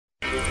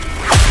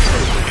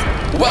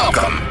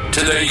Welcome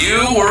to the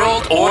New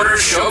World Order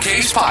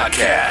Showcase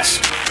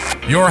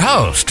Podcast. Your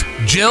host,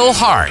 Jill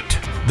Hart,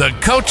 the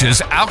Coach's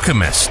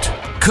Alchemist.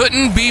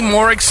 Couldn't be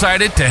more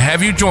excited to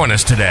have you join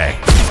us today.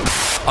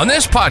 On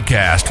this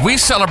podcast, we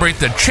celebrate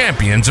the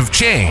champions of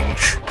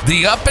change,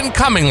 the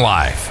up-and-coming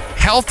life,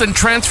 health and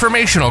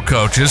transformational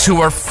coaches who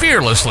are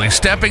fearlessly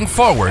stepping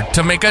forward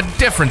to make a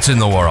difference in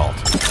the world.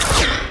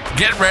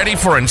 Get ready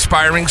for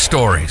inspiring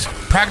stories,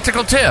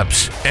 practical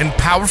tips, and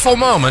powerful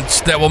moments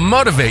that will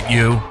motivate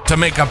you to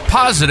make a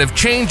positive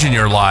change in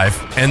your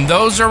life and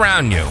those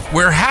around you.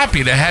 We're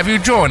happy to have you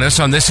join us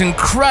on this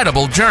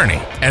incredible journey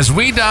as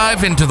we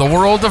dive into the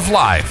world of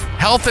life,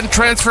 health, and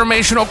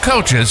transformational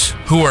coaches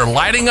who are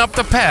lighting up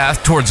the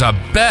path towards a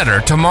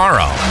better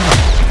tomorrow.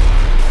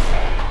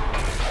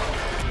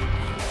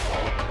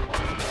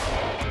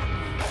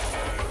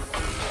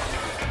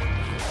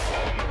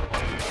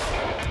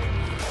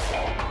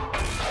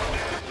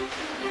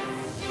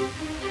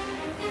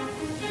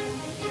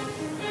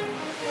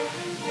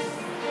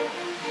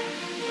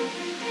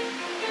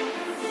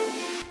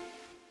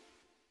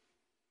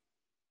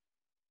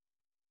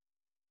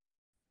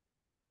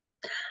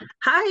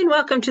 Hi, and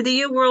welcome to the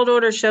New World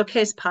Order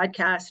Showcase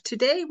Podcast.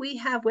 Today we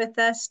have with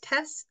us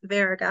Tess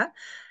Vergara.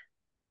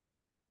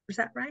 Is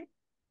that right?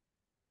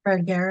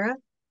 Vergara.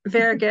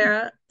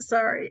 Vergara,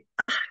 sorry.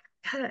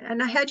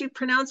 And I had you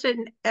pronounce it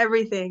in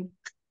everything.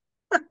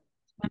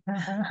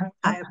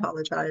 I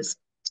apologize.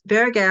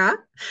 Vergara.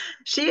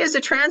 She is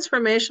a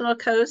transformational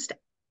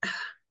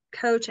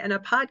coach and a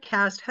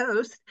podcast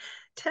host.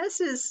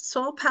 Tess's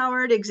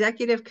soul-powered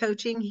executive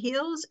coaching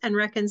heals and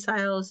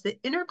reconciles the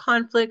inner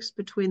conflicts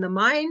between the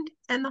mind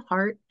and the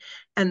heart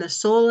and the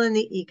soul and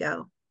the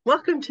ego.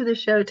 Welcome to the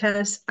show,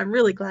 Tess. I'm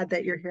really glad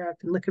that you're here. I've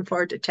been looking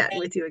forward to chatting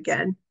with you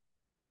again.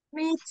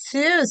 Me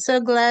too. So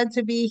glad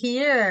to be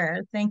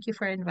here. Thank you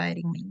for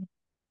inviting me.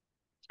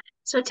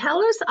 So tell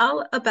us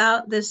all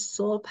about this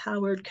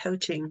soul-powered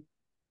coaching.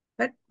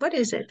 What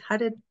is it?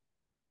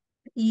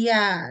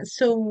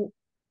 So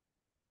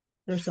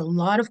there's a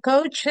lot of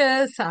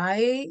coaches.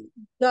 I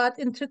got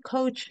into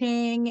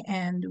coaching,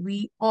 and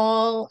we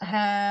all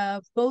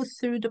have go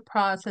through the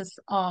process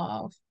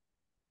of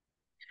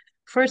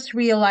first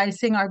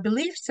realizing our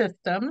belief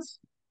systems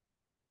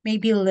may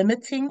be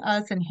limiting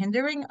us and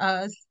hindering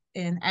us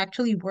in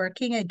actually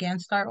working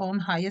against our own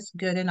highest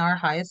good and our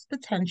highest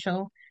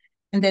potential.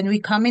 And then we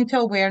come into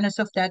awareness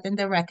of that and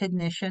the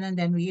recognition, and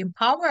then we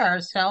empower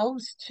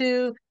ourselves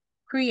to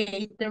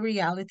create the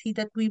reality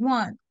that we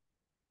want.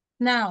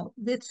 Now,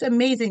 it's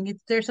amazing.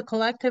 There's a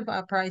collective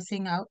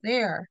uprising out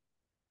there.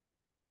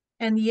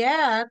 And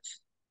yet,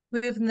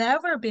 we've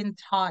never been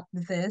taught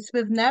this.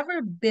 We've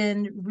never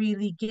been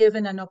really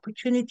given an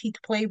opportunity to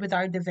play with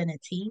our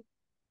divinity.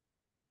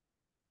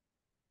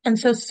 And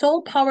so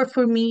soul power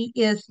for me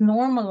is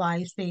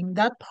normalizing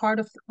that part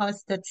of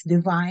us that's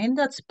divine,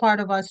 that's part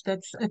of us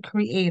that's a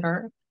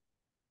creator.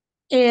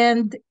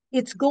 And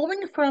it's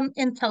going from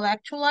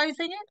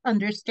intellectualizing it,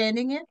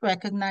 understanding it,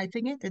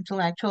 recognizing it,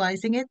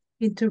 intellectualizing it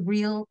into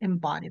real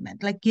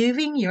embodiment, like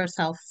giving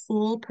yourself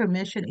full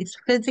permission. It's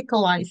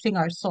physicalizing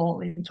our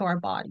soul into our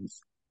bodies.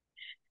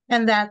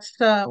 And that's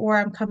where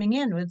I'm coming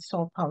in with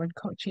soul-powered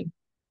coaching.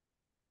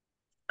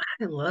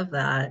 I love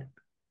that.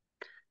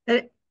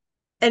 And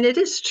it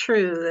is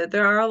true that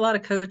there are a lot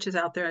of coaches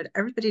out there, and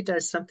everybody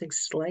does something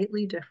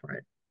slightly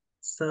different.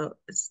 So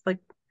it's like,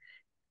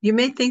 you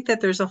may think that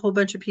there's a whole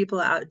bunch of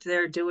people out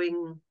there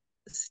doing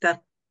stuff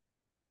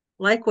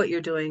like what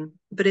you're doing,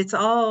 but it's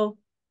all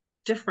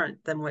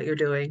different than what you're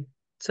doing.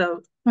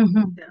 So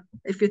yeah,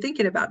 if you're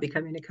thinking about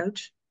becoming a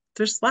coach,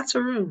 there's lots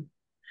of room.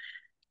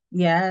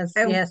 Yes.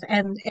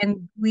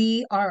 And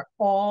we are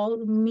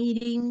all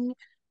meeting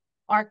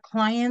our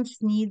clients'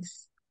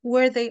 needs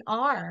where they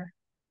are,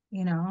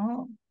 you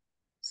know.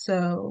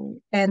 So,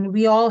 and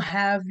we all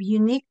have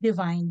unique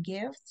divine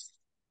gifts.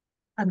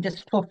 I'm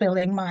just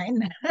fulfilling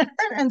mine.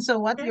 And so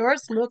what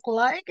yours look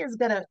like is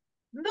gonna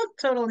look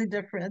totally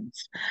different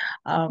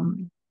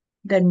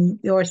than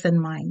yours and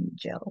mine,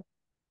 Jill.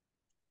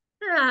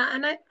 Yeah,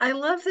 and I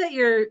love that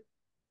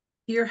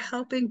you're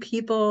helping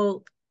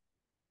people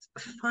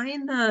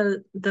find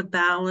the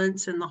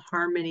balance and the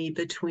harmony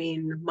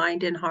between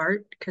mind and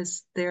heart,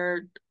 because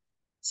they're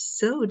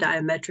so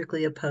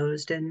diametrically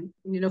opposed. And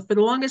for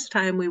the longest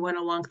time we went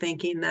along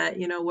thinking that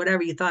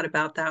whatever you thought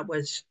about that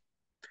was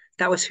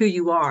who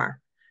you are.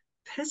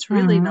 But it's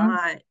really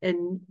not.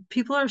 And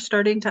people are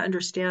starting to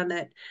understand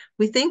that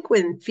we think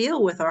and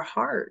feel with our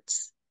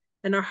hearts,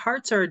 and our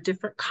hearts are a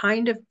different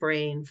kind of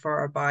brain for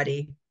our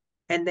body,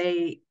 and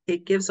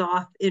it gives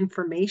off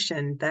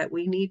information that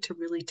we need to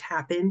really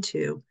tap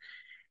into.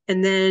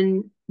 And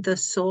then the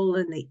soul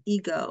and the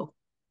ego,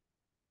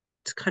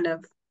 it's kind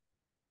of,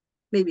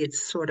 maybe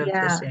it's sort of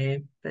the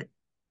same, but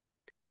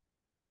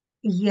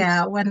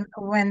yeah,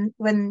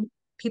 when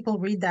people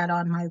read that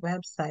on my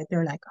website,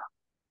 they're like, oh,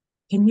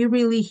 can you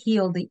really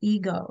heal the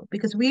ego?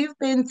 Because we've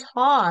been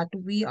taught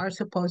we are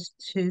supposed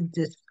to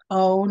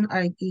disown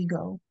our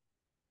ego.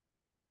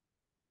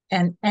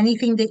 And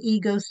anything the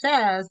ego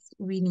says,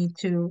 we need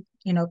to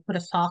put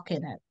a sock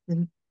in it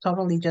and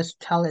totally just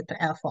tell it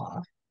to F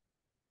off.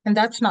 And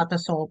that's not the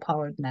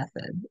soul-powered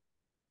method.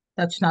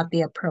 That's not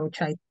the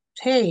approach I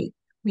take.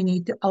 We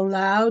need to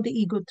allow the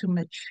ego to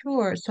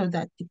mature so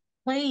that it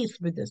plays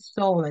with the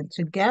soul, and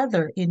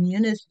together in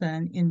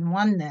unison, in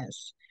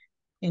oneness,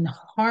 in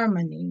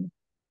harmony,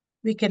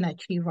 we can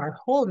achieve our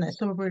wholeness.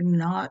 So we're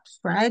not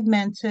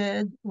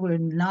fragmented, we're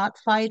not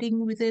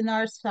fighting within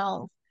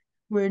ourselves.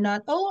 We're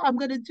not, oh, I'm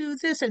going to do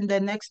this. And the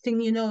next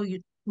thing you know,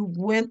 you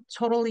went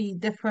totally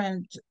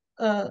different,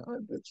 uh,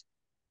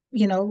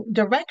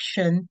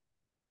 direction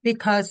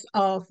because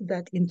of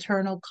that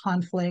internal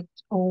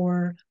conflict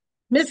or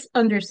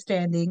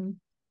misunderstanding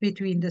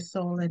between the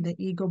soul and the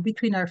ego,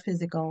 between our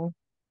physical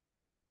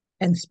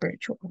and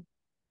spiritual.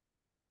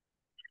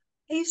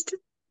 I used to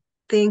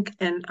think,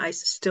 and I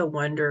still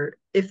wonder,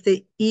 if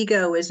the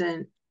ego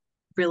isn't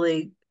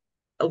really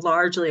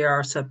largely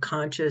our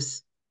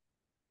subconscious,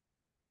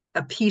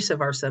 a piece of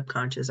our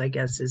subconscious, I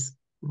guess is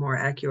more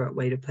accurate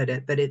way to put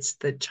it, but it's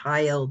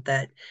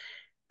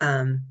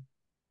um,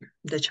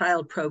 the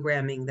child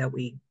programming that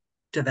we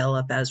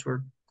develop as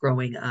we're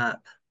growing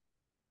up.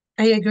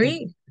 I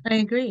agree. I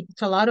agree.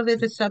 So a lot of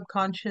it is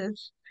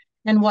subconscious,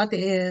 and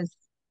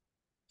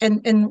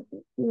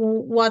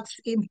what's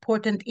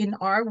important in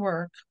our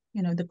work,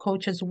 the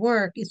coach's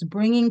work, is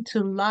bringing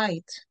to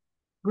light,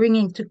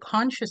 bringing to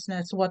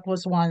consciousness what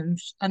was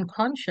once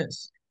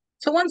unconscious.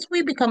 So once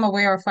we become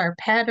aware of our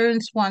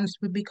patterns, once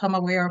we become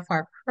aware of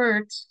our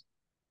hurts,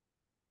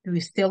 do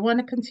we still want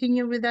to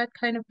continue with that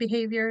kind of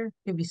behavior?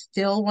 Do we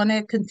still want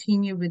to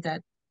continue with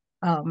that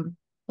um,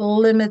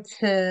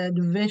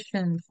 limited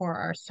vision for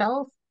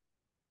ourselves?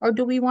 Or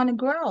do we want to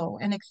grow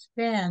and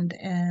expand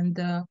and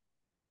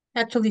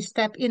actually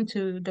step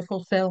into the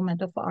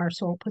fulfillment of our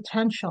soul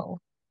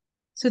potential?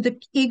 So the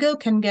ego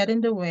can get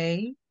in the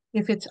way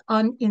if it's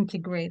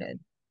unintegrated.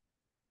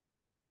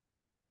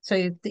 So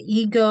if the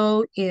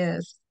ego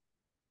is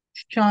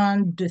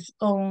shunned,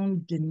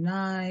 disowned,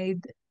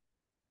 denied,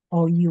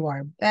 oh, you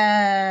are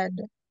bad,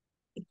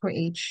 it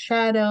creates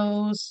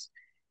shadows,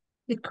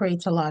 it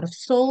creates a lot of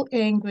soul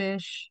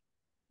anguish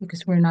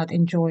because we're not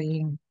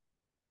enjoying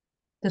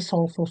the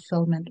soul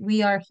fulfillment.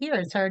 We are here,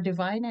 it's our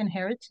divine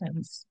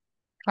inheritance,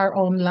 our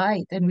own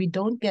light, and we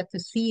don't get to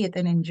see it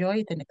and enjoy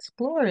it and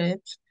explore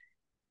it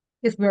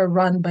if we're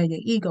run by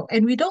the ego.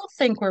 And we don't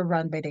think we're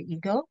run by the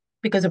ego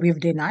because we've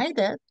denied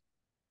it,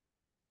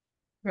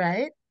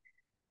 right?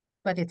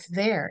 But it's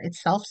there,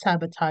 it's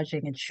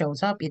self-sabotaging, it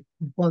shows up, it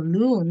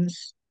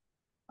balloons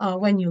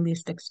when you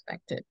least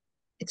expect it.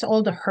 It's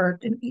all the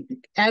hurt, and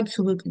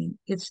absolutely,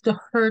 it's the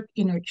hurt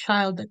inner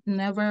child that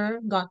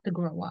never got to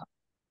grow up.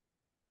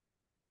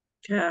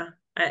 Yeah.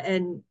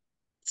 And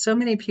so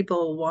many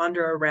people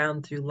wander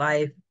around through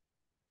life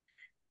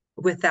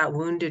with that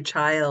wounded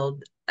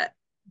child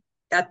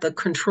at the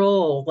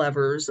control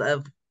levers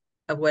of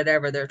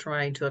whatever they're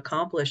trying to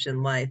accomplish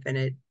in life, and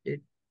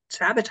it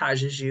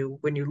sabotages you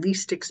when you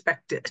least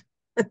expect it.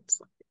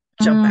 It's like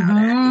jump out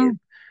at Mm-hmm. you.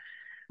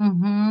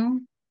 Mm-hmm.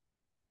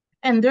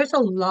 And there's a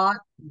lot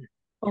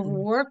of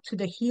work to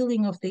the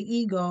healing of the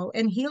ego,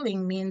 and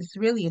healing means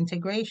really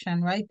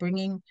integration, right?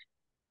 Bringing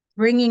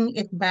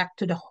it back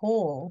to the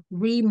whole,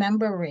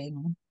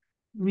 remembering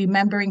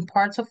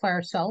parts of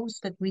ourselves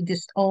that we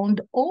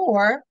disowned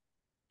or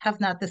have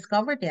not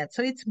discovered yet.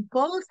 So it's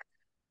both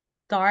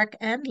dark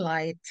and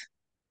light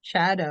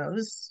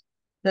shadows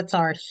that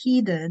are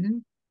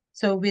hidden.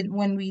 So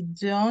when we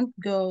don't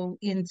go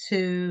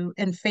into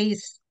and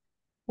face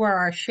where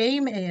our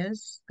shame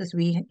is, because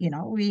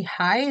we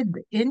hide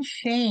in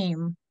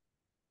shame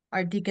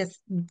our deepest,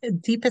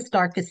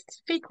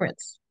 darkest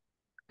secrets.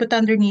 But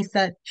underneath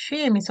that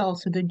shame is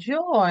also the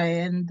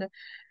joy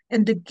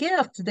and the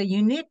gift, the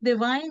unique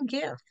divine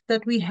gift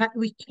that we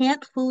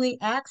can't fully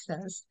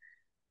access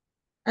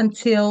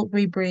until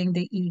we bring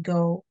the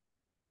ego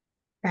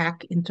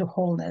back into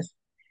wholeness.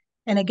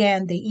 And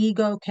again, the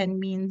ego can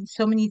mean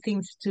so many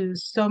things to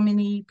so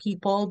many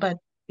people, but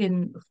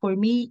in for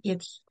me,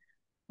 it's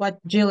what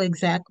Jill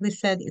exactly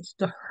said. It's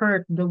the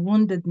hurt, the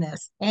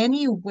woundedness.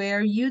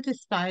 Anywhere you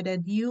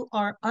decided you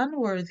are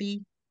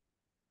unworthy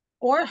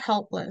or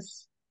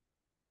helpless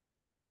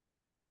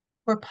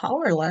or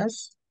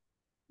powerless,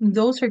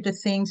 those are the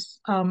things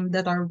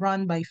that are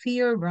run by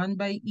fear, run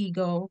by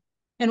ego.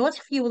 And what's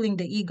fueling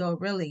the ego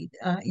really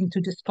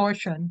into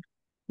distortion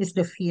is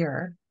the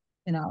fear,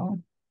 you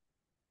know.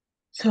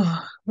 So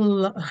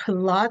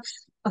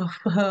lots of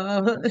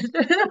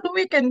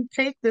we can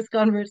take this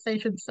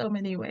conversation so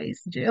many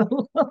ways,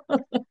 Jill.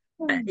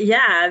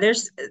 Yeah,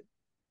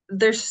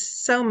 there's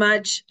so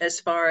much as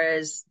far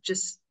as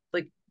just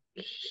like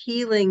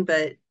healing,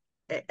 but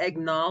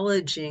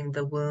acknowledging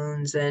the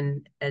wounds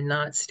and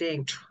not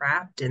staying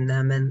trapped in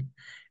them.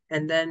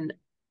 And then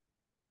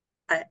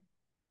I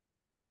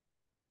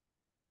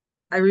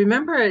I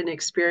remember an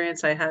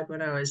experience I had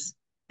when I was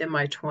in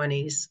my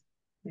 20s,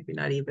 maybe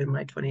not even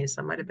my 20s,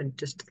 I might have been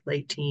just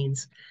late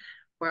teens,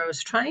 where I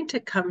was trying to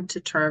come to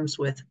terms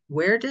with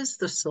where does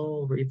the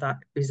soul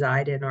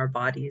reside in our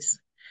bodies.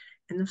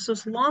 And this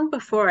was long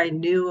before I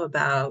knew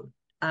about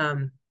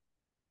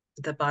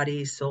the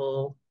body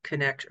soul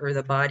connect, or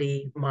the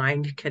body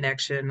mind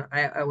connection.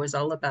 I was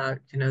all about,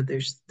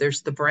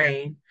 there's the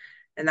brain,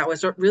 and that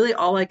was really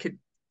all I could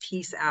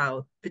piece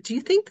out. But do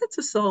you think that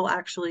the soul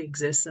actually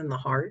exists in the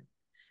heart,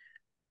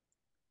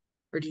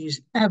 or do you?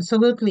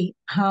 Absolutely.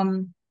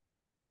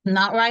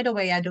 Not right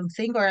away, I don't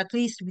think, or at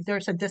least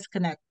there's a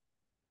disconnect.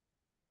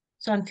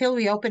 So until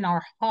we open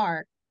our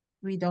heart,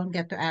 we don't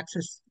get to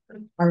access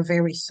our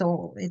very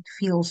soul. It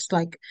feels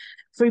like,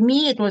 for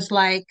me, it was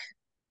like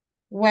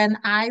when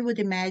I would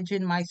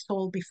imagine my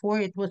soul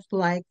before, it was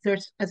like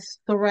there's a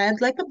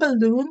thread, like a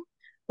balloon.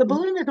 The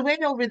balloon is way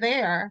over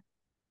there,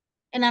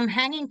 and I'm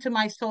hanging to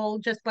my soul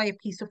just by a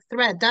piece of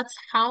thread. That's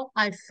how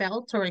I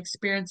felt or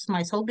experienced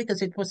my soul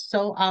because it was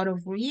so out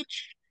of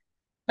reach.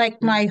 Like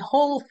Mhm. my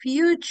whole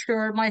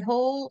future, my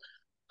whole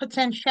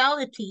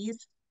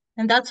potentialities,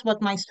 and that's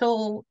what my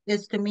soul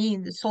is to me,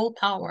 the soul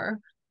power.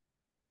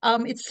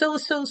 It's so,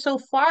 so, so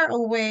far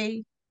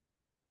away,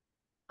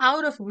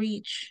 out of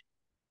reach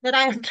that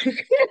I have to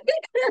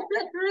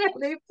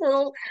really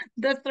pull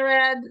the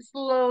thread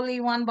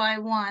slowly one by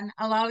one,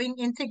 allowing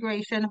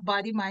integration of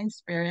body, mind,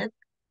 spirit.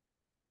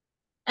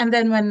 And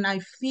then when I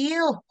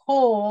feel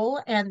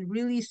whole and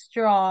really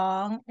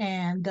strong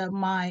and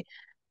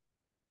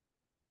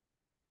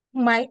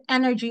my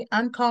energy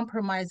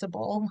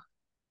uncompromisable,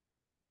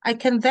 I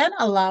can then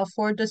allow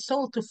for the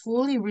soul to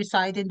fully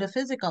reside in the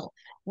physical.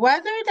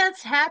 Whether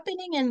that's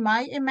happening in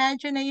my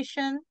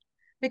imagination,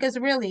 because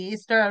really,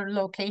 is there a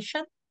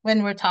location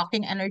when we're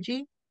talking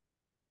energy,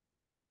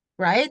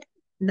 right?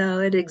 No,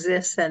 it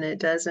exists and it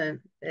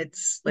doesn't.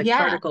 It's like Yeah,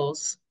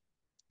 particles.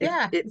 It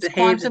yeah, it it's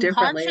behaves quantum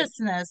differently.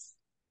 consciousness,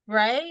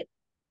 right?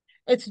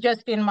 It's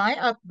just in my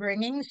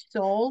upbringing,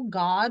 soul,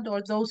 God,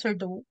 or those are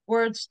the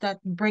words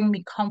that bring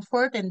me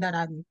comfort and that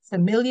I'm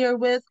familiar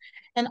with.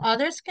 And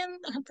others can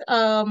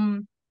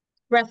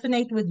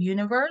resonate with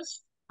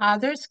universe.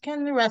 Others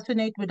can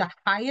resonate with the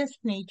highest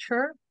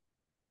nature.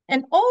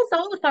 And all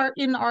those are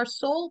in our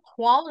soul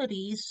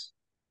qualities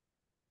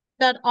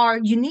that are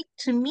unique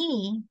to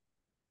me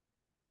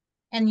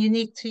and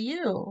unique to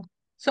you.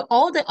 So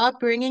all the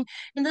upbringing,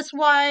 and that's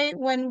why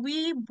when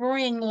we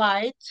bring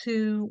light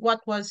to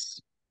what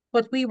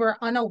we were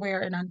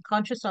unaware and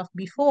unconscious of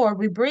before,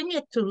 we bring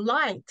it to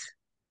light.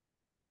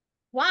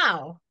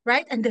 Wow,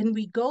 right? And then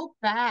we go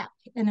back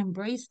and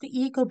embrace the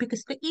ego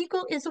because the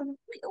ego is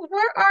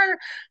where our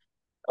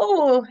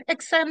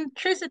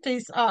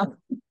eccentricities are.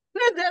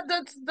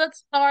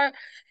 That's our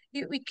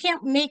we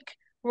can't make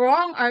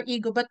wrong our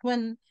ego, but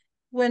when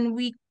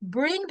we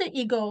bring the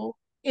ego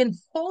in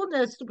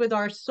wholeness with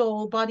our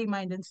soul, body,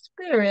 mind, and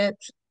spirit,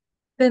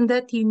 then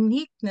that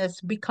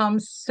uniqueness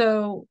becomes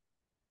so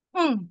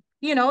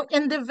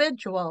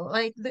individual.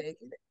 Like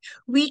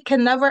we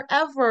can never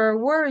ever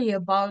worry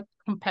about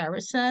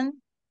comparison,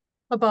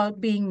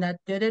 about being not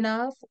good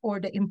enough,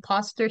 or the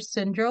imposter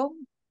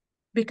syndrome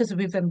because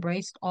we've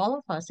embraced all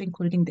of us,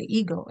 including the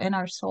ego and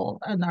our soul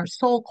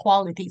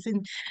qualities.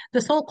 And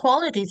the soul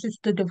qualities is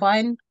the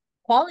divine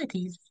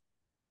qualities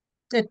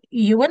that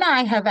you and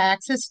I have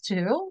access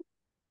to.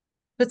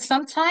 But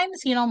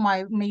sometimes,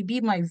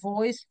 maybe my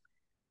voice,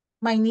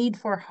 my need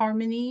for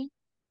harmony,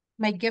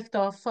 my gift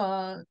of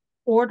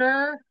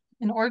order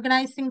and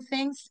organizing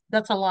things,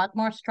 that's a lot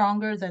more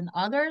stronger than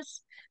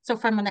others. So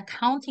from an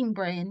accounting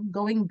brain,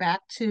 going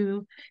back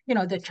to,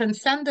 the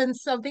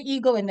transcendence of the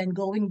ego and then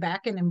going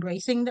back and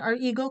embracing our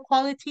ego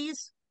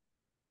qualities,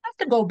 I have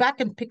to go back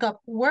and pick up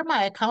where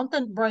my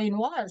accountant brain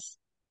was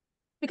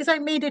because I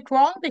made it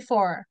wrong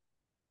before.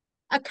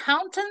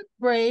 Accountant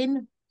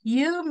brain,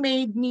 you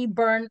made me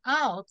burn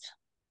out.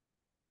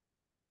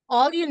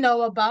 All you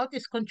know about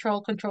is control,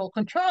 control,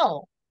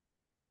 control.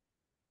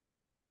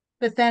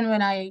 But then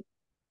when I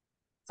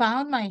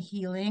found my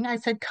healing, I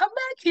said, come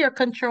back here,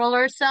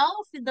 controller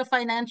self, the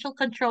financial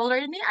controller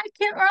in me. I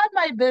can't run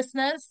my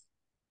business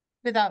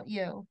without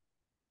you.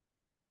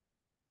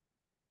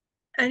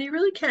 And you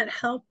really can't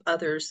help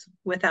others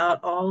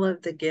without all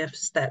of the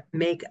gifts that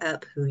make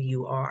up who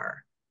you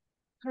are,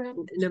 Correct.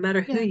 no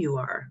matter who Yeah, you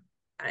are.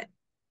 I,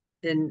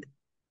 and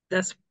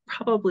that's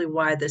probably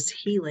why this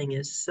healing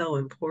is so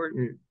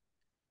important,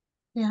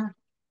 yeah,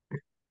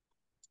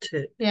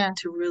 to yeah.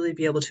 to really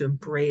be able to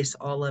embrace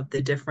all of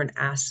the different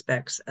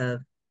aspects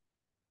of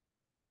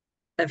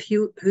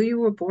who you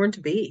were born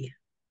to be.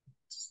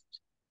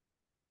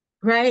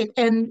 Right.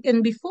 And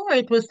before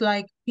it was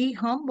like, be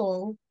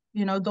humble,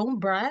 don't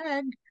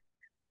brag.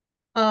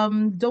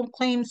 Don't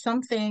claim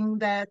something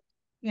that,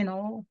 you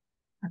know,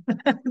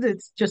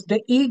 it's just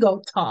the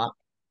ego talk.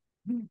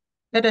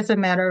 But as a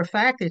matter of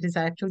fact, it is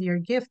actually your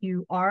gift.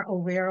 You are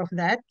aware of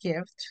that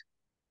gift,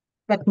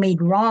 but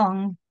made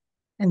wrong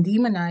and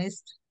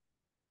demonized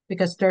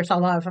because there's a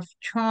lot of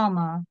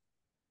trauma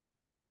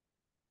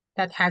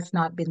that has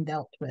not been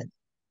dealt with.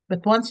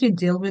 But once you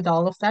deal with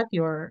all of that,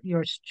 you're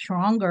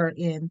stronger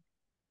in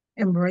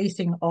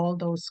embracing all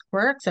those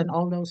quirks and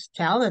all those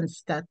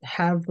talents that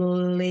have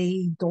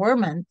lay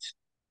dormant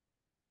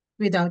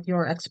without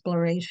your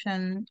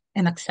exploration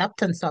and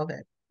acceptance of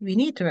it. We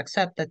need to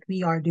accept that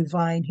we are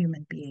divine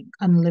human being,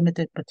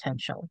 unlimited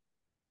potential.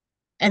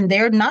 And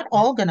they're not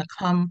all going to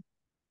come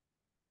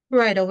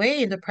right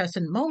away in the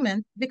present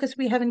moment because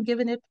we haven't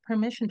given it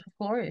permission to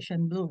flourish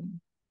and bloom.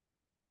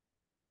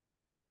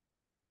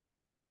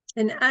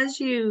 And as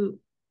you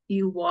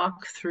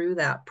walk through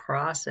that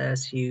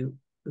process, you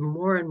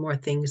more and more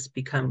things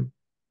become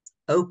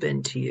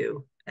open to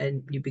you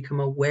and you become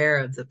aware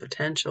of the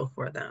potential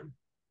for them.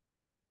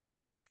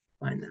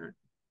 Find that.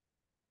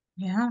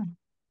 Yeah.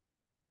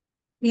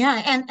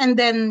 Yeah, and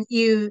then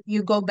you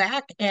go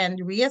back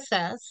and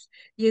reassess,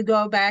 you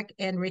go back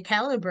and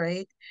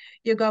recalibrate,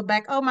 you go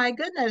back, oh my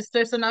goodness,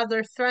 there's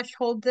another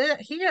threshold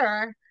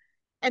here,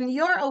 and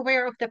you're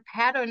aware of the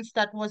patterns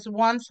that was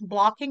once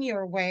blocking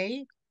your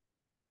way,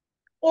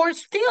 or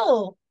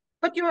still,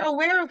 but you're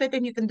aware of it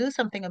and you can do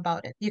something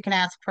about it. You can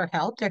ask for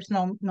help. There's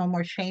no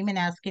more shame in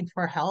asking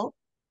for help.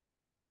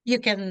 You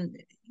can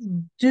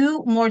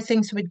do more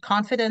things with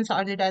confidence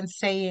other than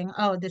saying,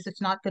 oh, this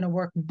is not going to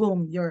work.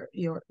 Boom,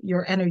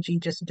 your energy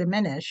just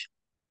diminish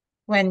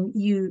when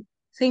you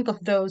think of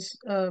those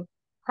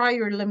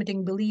prior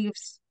limiting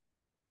beliefs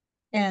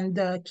and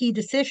key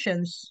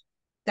decisions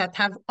that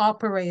have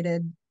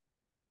operated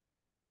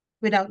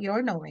without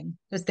your knowing,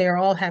 because they're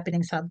all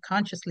happening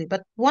subconsciously.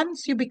 But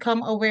once you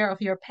become aware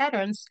of your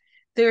patterns,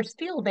 they're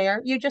still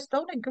there. You just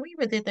don't agree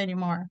with it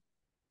anymore.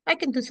 I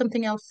can do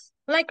something else.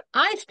 Like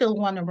I still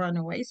want to run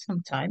away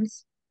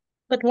sometimes.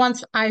 But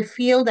once I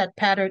feel that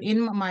pattern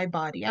in my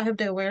body, I have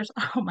the awareness,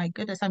 oh my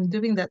goodness, I'm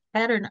doing that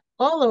pattern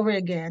all over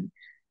again.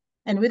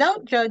 And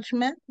without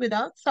judgment,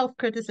 without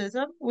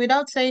self-criticism,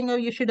 without saying, oh,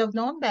 you should have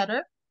known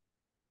better,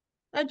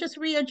 I just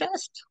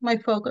readjust my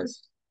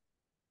focus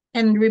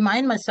and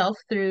remind myself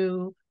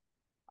through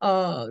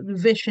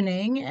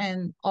visioning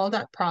and all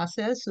that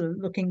process,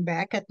 looking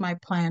back at my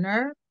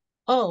planner.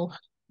 Oh,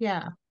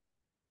 yeah,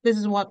 this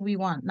is what we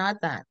want, not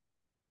that.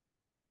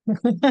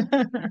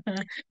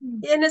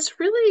 And it's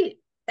really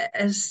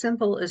as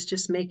simple as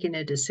just making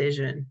a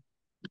decision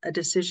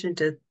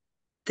to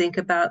think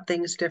about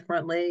things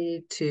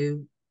differently,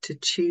 to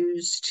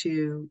choose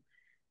to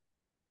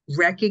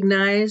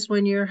recognize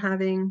when you're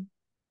having,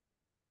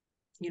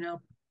 you know,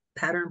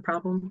 pattern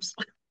problems.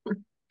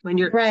 When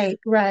you're Right,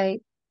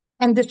 right.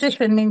 And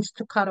decision means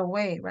to cut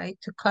away, right?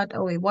 To cut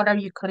away. What are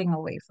you cutting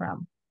away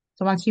from?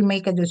 So once you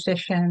make a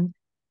decision,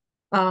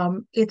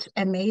 it's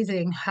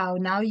amazing how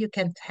now you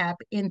can tap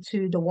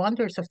into the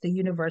wonders of the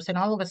universe, and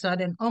all of a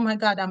sudden, oh my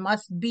God, I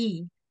must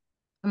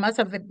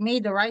have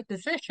made the right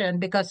decision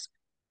because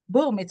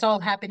boom, it's all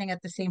happening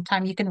at the same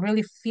time. You can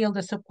really feel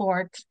the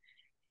support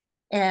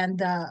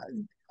and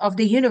of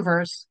the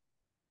universe.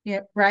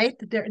 Yeah, right?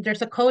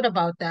 There's a quote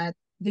about that.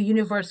 The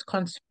universe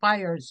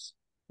conspires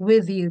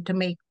with you to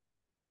make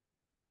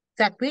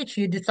that which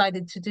you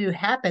decided to do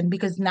happen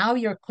because now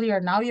you're clear,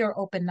 now you're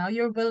open, now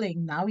you're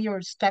willing, now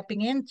you're stepping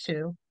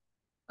into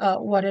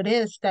what it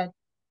is that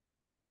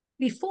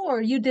before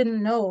you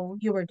didn't know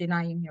you were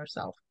denying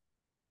yourself.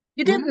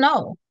 You didn't Mhm.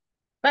 know,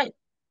 right?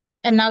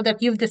 And now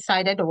that you've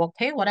decided, oh,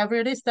 okay, whatever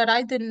it is that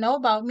I didn't know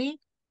about me,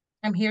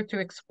 I'm here to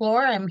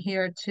explore, I'm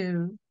here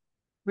to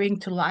bring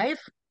to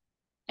life.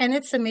 And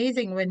it's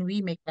amazing when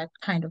we make that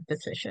kind of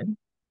decision.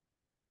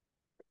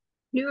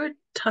 You were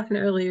talking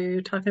earlier, you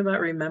were talking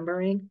about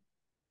remembering,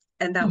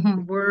 and that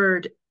Hmm.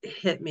 word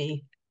hit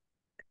me.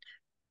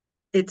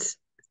 It's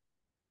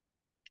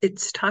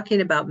it's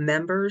talking about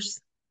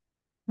members,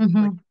 like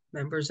Hmm.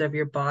 members of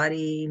your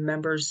body,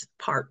 members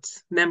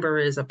parts. Member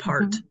is a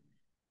part, Hmm.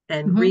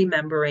 and Hmm.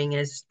 remembering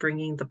is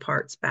bringing the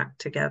parts back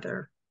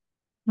together.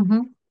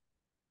 Hmm.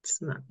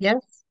 It's not.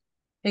 Yes,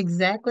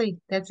 exactly.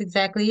 That's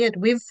exactly it.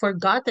 We've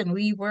forgotten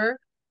we were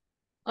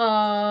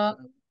uh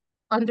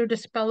under the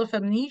spell of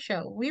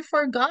amnesia. We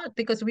forgot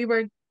because we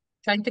were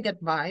trying to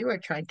get by. We were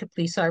trying to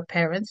please our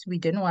parents. We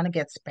didn't want to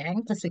get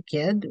spanked as a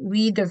kid.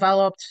 We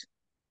developed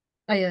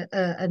a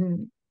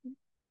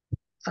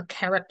a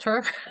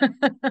character,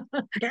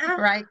 Yeah,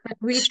 right? But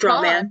we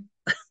straw thought, man.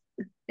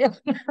 yeah,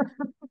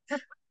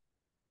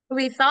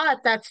 we thought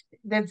that's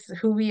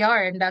who we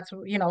are, and that's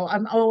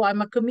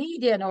I'm a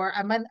comedian or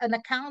I'm an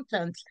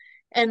accountant,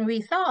 and we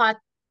thought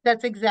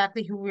that's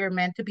exactly who we're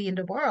meant to be in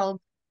the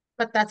world.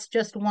 But that's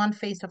just one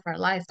phase of our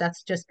life.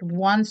 That's just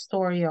one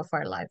story of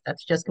our life.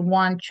 That's just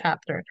one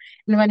chapter.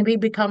 And when we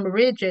become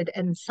rigid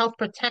and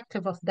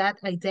self-protective of that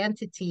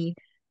identity,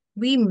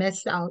 we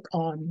miss out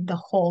on the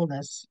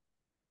wholeness,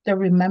 the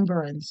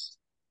remembrance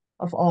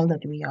of all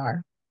that we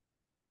are.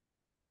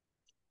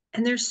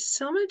 And there's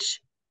so much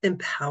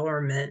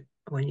empowerment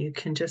when you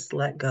can just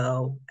let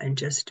go and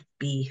just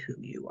be who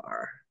you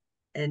are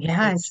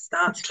Yeah, and it's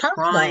stop tough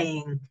though.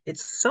 trying.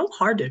 It's so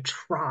hard to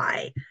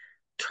try.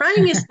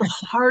 Trying is the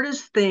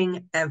hardest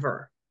thing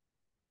ever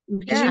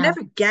because you Yeah,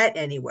 never get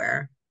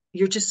anywhere.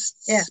 You're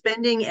just yeah.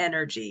 spending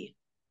energy.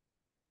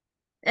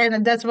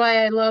 And that's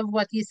why I love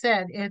what you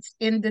said. It's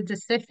in the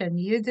decision.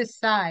 You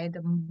decide,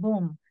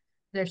 boom.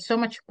 There's so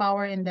much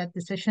power in that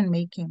decision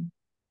making.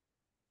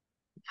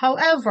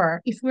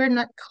 However, if we're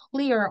not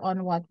clear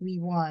on what we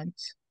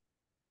want,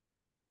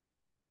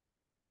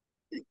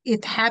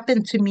 it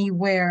happened to me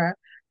where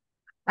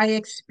I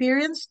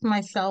experienced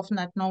myself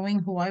not knowing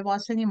who I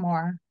was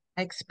anymore.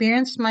 I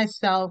experienced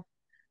myself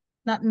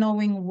not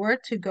knowing where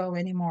to go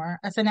anymore.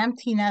 As an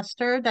empty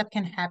nester, that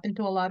can happen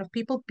to a lot of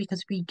people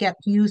because we get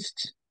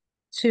used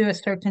to a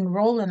certain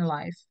role in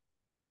life.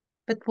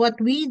 But what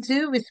we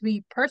do is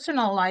we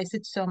personalize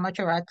it so much,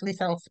 or at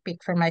least I'll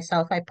speak for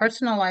myself. I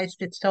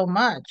personalized it so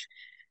much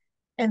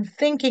and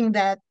thinking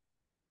that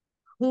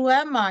who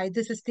am I?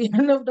 This is the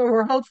end of the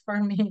world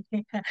for me.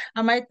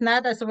 I might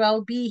not as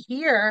well be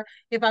here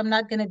if I'm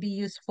not going to be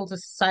useful to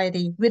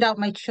society. Without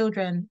my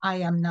children, I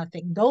am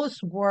nothing. Those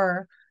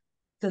were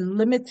the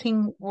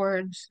limiting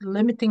words,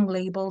 limiting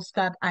labels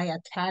that I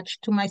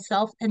attached to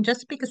myself, and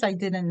just because I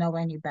didn't know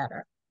any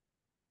better.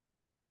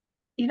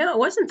 It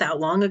wasn't that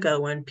long ago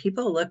when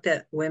people looked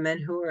at women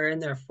who were in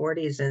their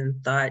 40s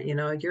and thought,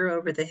 you're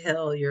over the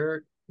hill,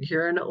 you're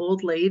an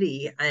old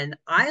lady. And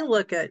I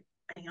look at,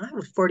 I have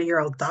a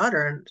 40-year-old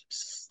daughter and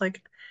it's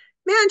like,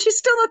 man, she's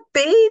still a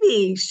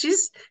baby.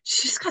 She's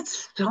got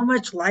so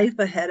much life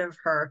ahead of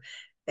her.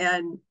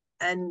 And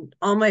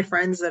all my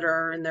friends that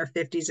are in their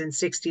 50s and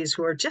 60s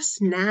who are just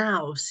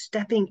now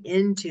stepping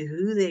into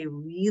who they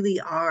really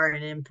are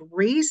and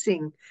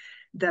embracing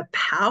the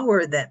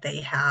power that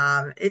they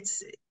have. It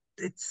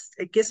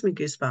gives me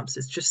goosebumps.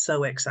 It's just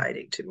so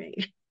exciting to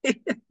me.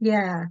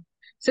 Yeah.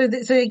 So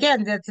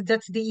again,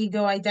 that's the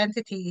ego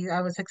identity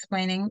I was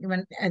explaining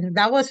and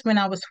that was when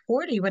I was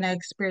 40 when I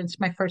experienced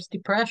my first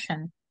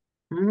depression.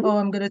 Mhm. Oh,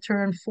 I'm gonna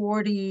turn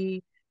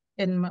 40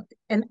 and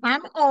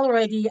I'm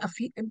already a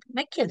few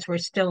my kids were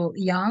still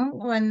young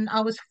when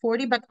I was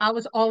 40, but I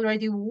was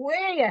already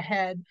way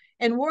ahead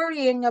and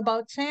worrying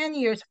about 10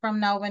 years from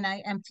now when I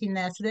empty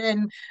nest.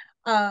 And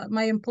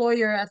my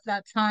employer at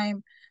that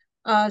time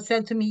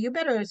said to me, "You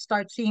better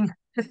start seeing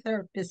a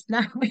therapist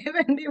now,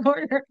 even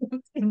before you're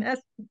empty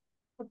nest,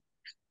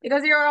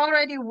 because you're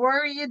already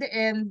worried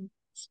and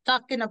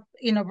stuck in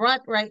a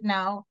rut right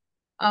now.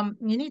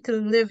 You need to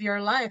live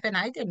your life." And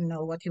I didn't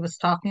know what he was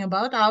talking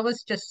about. I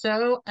was just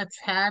so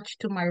attached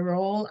to my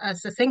role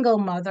as a single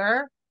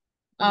mother,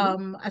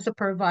 Mhm. as a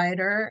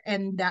provider,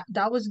 and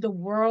that was the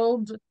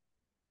world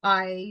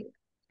I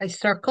I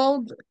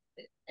circled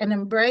and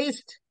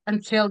embraced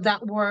until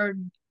that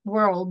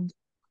world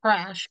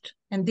crashed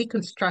and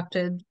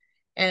deconstructed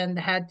and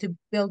had to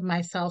build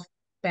myself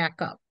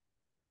back up.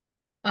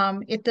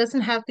 It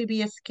doesn't have to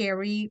be a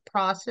scary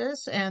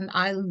process, and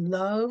I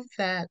love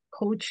that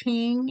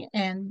coaching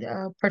and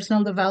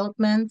personal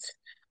development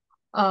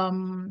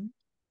um,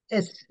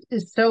 is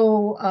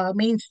so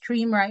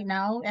mainstream right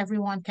now.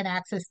 Everyone can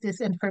access this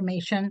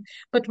information.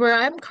 But where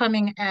I'm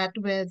coming at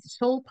with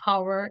soul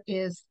power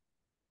is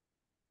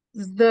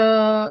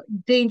the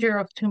danger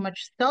of too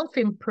much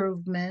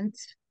self-improvement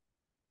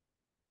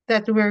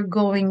that we're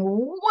going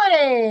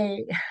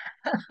way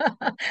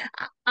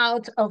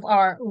out of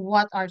our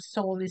what our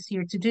soul is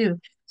here to do.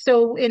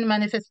 So in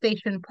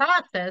manifestation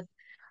process,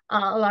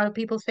 a lot of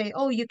people say,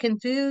 "Oh, you can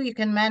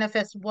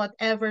manifest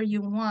whatever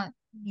you want.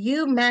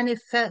 You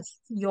manifest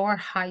your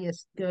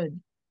highest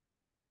good."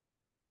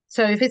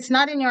 So if it's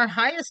not in your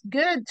highest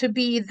good to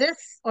be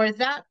this or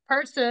that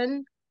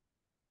person,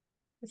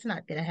 it's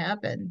not going to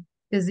happen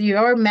because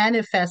you're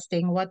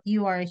manifesting what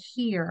you are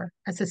here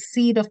as a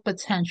seed of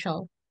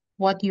potential,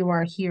 what you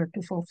are here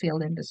to fulfill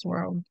in this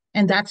world.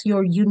 And that's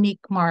your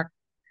unique mark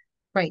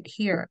right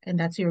here. And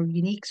that's your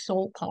unique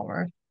soul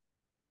power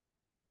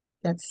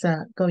that's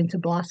going to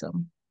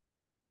blossom.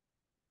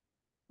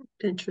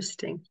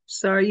 Interesting.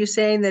 So are you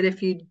saying that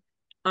if you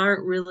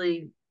aren't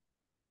really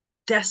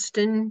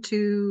destined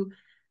to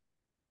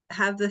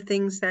have the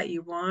things that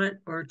you want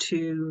or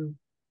to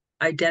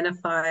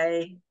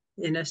identify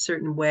in a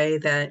certain way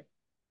that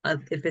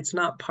if it's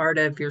not part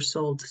of your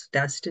soul's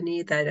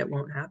destiny, that it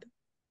won't happen?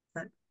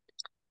 That,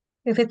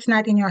 If it's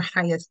not in your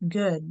highest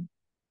good.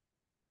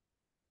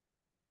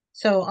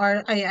 So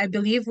I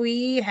believe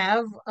we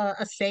have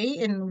a say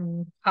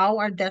in how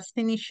our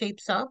destiny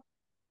shapes up.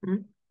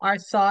 mm, Our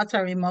thoughts,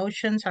 our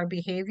emotions, our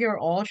behavior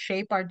all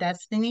shape our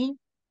destiny.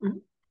 mm,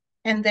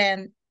 And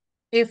then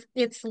if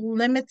it's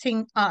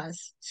limiting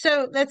us,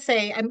 so let's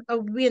say I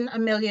win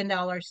 $1 million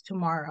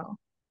tomorrow.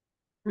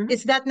 mm.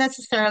 Is that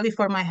necessarily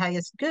for my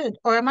highest good?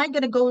 Or am I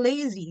going to go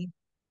lazy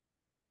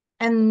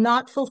and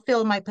not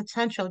fulfill my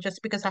potential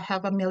just because I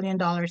have $1 million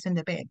in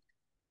the bank?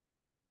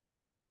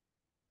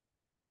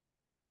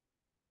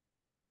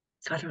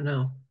 I don't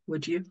know.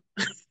 Would you?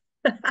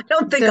 I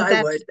don't think So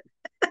I would.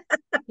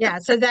 yeah,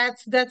 so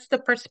that's the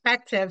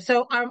perspective.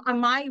 So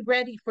am I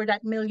ready for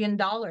that $1 million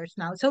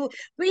now? So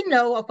we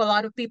know of a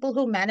lot of people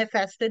who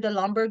manifested a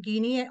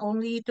Lamborghini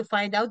only to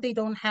find out they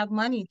don't have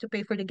money to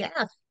pay for the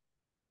gas.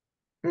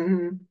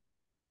 Hmm.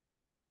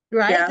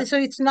 Right? Yeah. So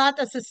it's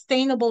not a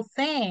sustainable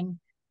thing.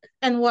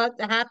 And what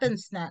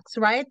happens next,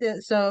 right?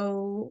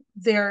 So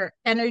their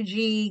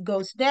energy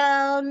goes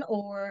down,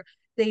 or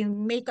they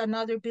make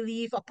another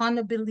belief upon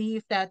a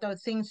belief that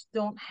things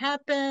don't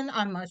happen.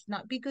 I must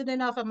not be good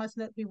enough. I must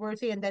not be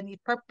worthy. And then it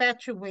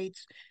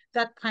perpetuates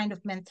that kind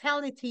of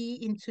mentality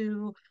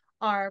into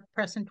our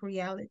present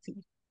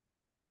reality.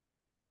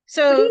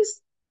 What do So you,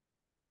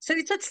 so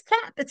it's a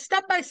step, it's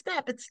step by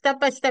step, it's step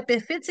by step.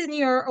 If it's in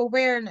your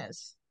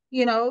awareness,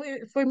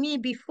 for me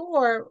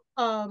before,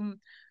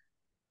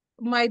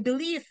 my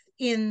belief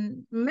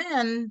in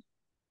men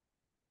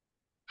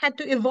had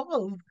to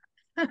evolve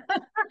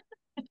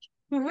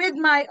with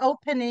my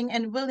opening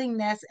and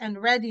willingness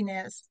and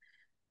readiness.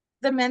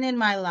 The men in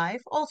my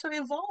life also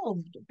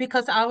evolved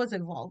because I was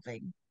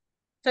evolving.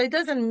 So it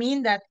doesn't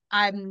mean that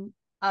I'm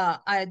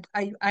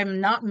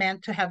not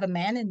meant to have a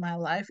man in my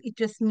life. It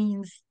just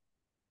means,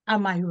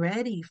 am I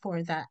ready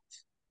for that?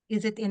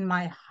 Is it in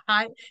my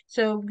high?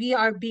 So we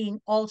are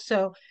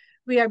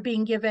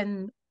being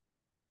given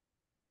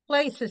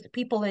places,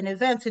 people, and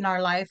events in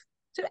our life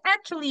to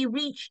actually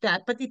reach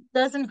that, but it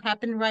doesn't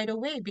happen right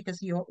away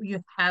because you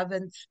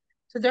haven't.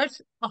 So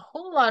there's a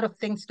whole lot of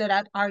things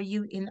are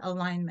you in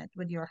alignment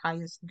with your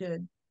highest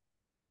good.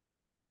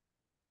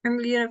 and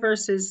the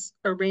universe is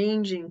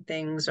arranging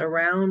things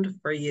around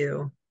for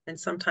you, and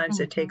sometimes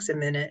it Hmm. takes a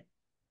minute.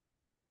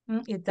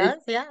 It It does,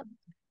 yeah,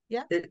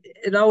 yeah,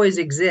 it always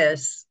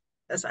exists.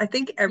 I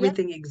think yeah,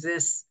 everything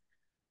exists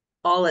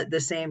all at the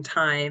same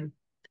time,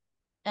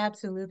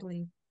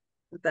 absolutely.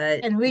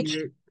 but And which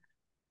you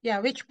Yeah,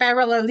 which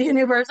parallel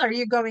universe are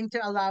you going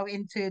to allow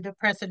into the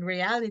present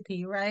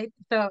reality, right?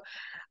 So,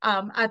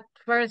 at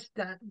first,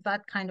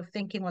 that kind of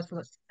thinking was,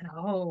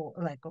 oh,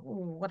 like,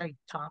 oh, what are you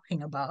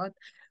talking about?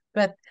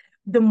 But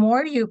the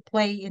more you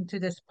play into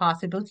these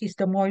possibilities,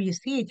 the more you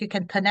see it, you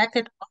can connect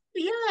it. Oh,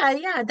 yeah,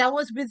 yeah, that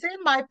was within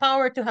my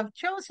power to have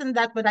chosen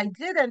that, but I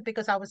didn't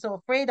because I was so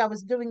afraid I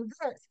was doing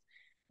this.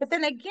 But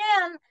then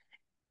again,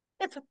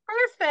 it's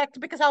perfect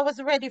because I was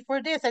ready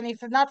for this. And if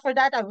not for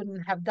that, I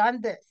wouldn't have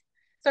done this.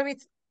 So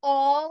it's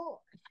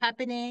all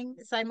happening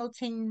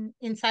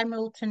in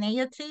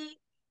simultaneity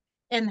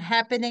and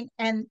happening.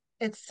 And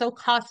it's so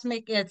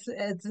cosmic. It's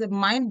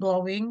mind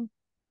blowing,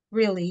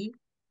 really.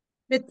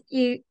 But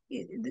if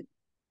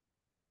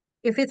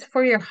it's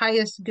for your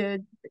highest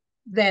good,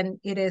 then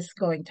it is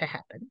going to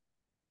happen.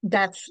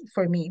 That's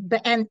for me.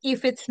 And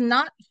if it's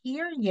not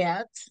here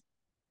yet,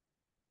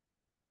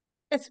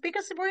 it's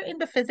because we're in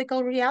the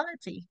physical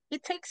reality.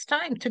 It takes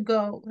time to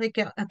go, like,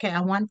 okay,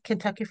 I want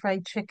Kentucky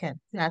Fried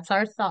Chicken. That's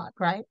our thought,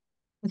 right?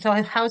 And so,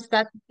 how's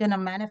that going to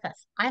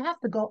manifest? I have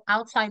to go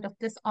outside of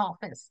this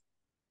office,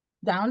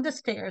 down the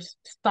stairs,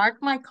 start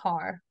my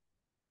car,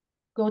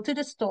 go to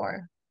the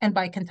store, and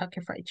buy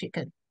Kentucky Fried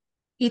Chicken.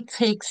 It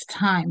takes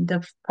time,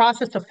 the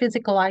process of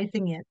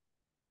physicalizing it.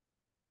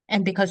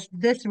 And because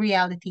this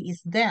reality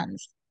is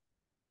dense,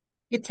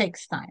 it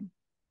takes time.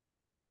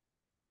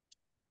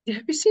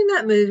 have you seen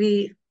that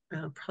movie?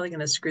 I'm probably going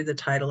to screw the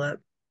title up.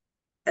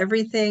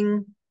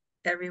 Everything,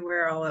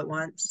 Everywhere, All at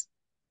Once.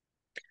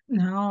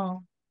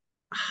 No,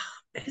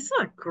 It's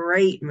a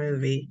great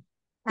movie.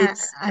 I,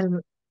 It's I,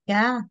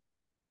 yeah.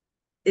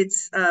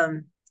 it's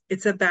um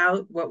it's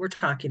about what we're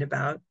talking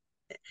about.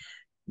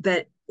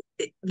 But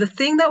the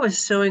thing that was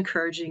so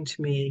encouraging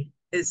to me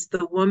is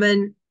the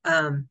woman,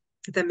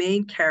 the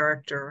main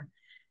character.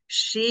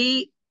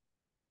 She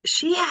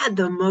she had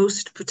the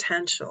most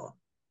potential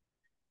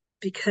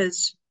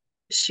because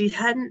she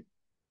hadn't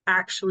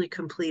actually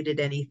completed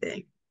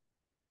anything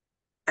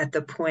at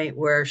the point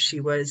where she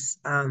was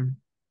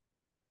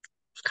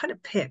kind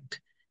of picked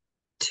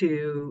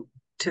to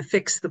to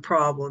fix the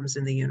problems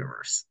in the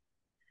universe,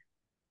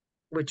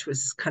 which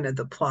was kind of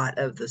the plot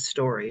of the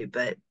story.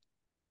 But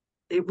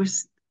it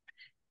was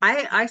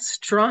I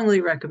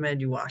strongly recommend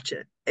you watch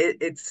it.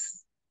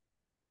 It's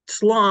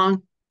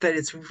long, but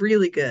it's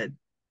really good,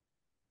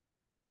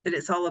 and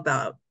it's all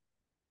about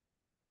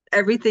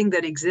everything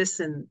that exists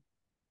in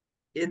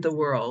the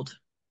world,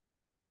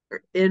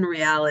 in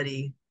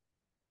reality,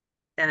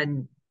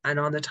 and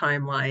on the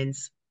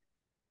timelines,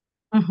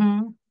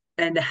 Mm-hmm.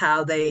 and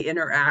how they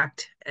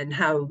interact, and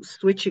how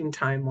switching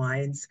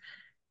timelines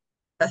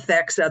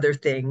affects other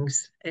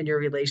things in your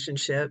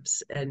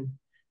relationships. And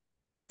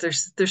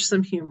there's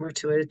some humor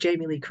to it.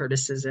 Jamie Lee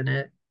Curtis is in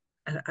it.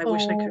 I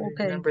wish I could Oh,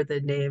 okay. remember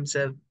the names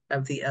of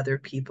the other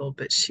people,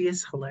 but she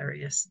is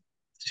hilarious.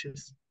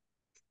 She's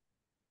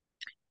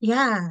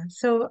Yeah,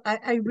 so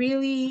I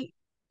really,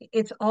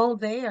 it's all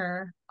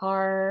there,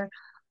 are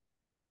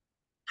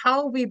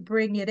how we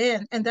bring it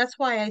in. And that's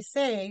why I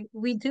say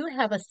we do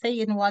have a say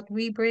in what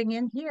we bring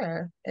in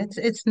here.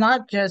 It's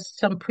not just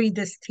some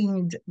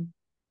predestined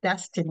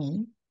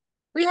destiny.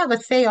 We have a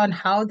say on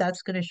how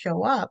that's going to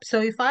show up.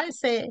 So if I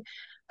say,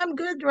 I'm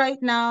good right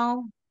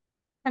now,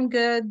 I'm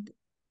good,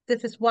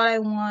 this is what I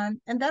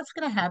want, and that's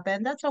going to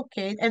happen, that's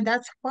okay, and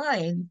that's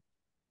fine,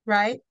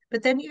 right?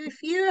 But then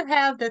if you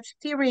have that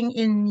steering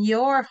in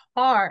your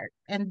heart,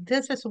 and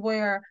this is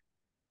where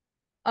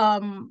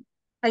um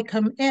I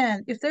come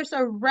in, if there's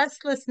a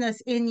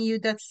restlessness in you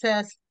that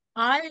says,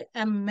 I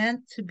am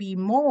meant to be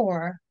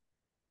more,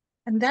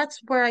 and that's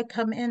where I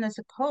come in as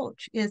a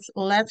coach, is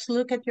let's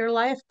look at your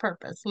life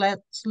purpose.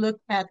 Let's look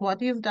at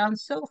what you've done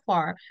so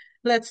far.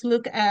 Let's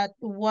look at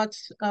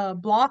what's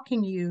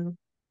blocking you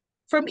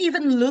from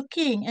even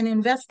looking and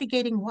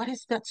investigating what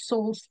is that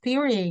soul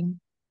steering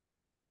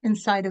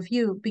inside of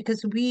you,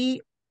 because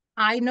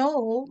I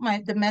know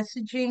the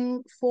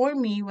messaging for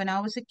me when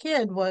I was a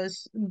kid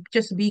was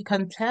just be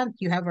content.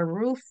 You have a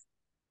roof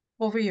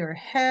over your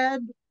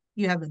head,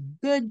 you have a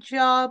good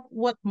job.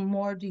 What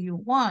more do you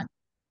want?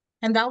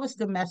 And that was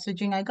the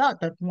messaging I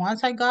got, that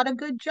once I got a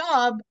good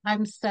job,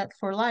 I'm set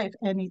for life.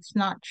 And it's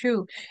not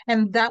true.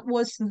 And that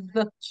was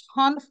the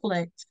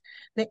conflict,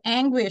 the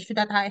anguish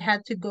that I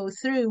had to go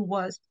through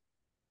was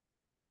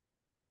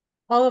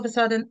all of a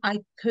sudden I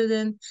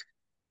couldn't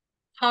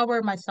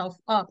power myself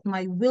up.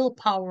 My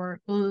willpower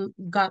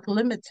got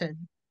limited.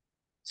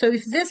 So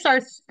if these are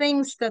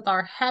things that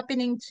are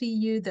happening to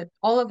you, that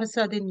all of a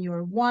sudden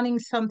you're wanting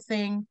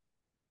something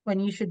when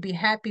you should be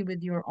happy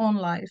with your own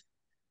life,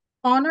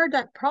 honor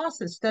that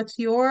process. That's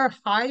your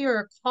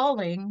higher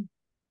calling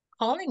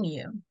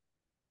you.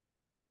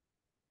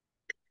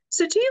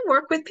 So do you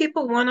work with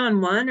people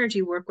one-on-one or do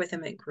you work with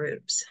them in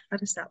groups? How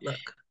does that look?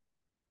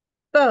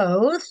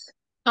 Both.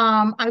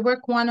 I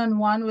work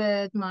one-on-one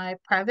with my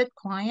private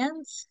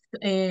clients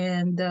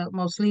and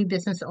mostly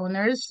business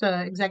owners,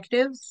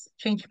 executives,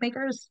 change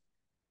makers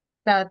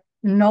that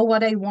know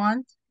what I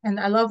want. And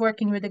I love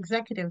working with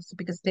executives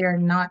because they're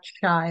not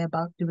shy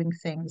about doing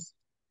things,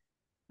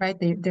 right?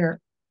 They're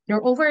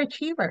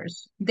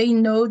overachievers. They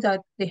know that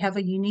they have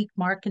a unique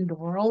mark in the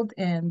world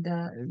and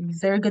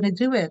they're gonna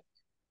do it,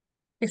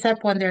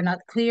 except when they're not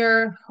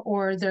clear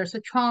or there's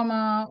a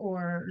trauma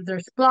or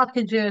there's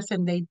blockages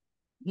and they,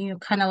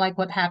 kind of like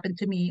what happened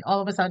to me. All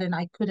of a sudden,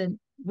 I couldn't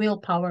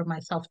willpower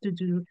myself to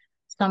do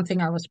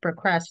something I was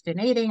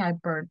procrastinating. I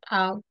burnt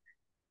out,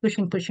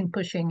 pushing, pushing,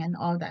 pushing, and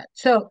all that.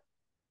 So,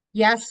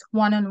 yes,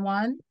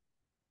 one-on-one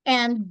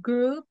and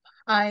group.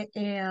 I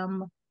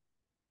am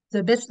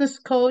the business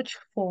coach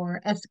for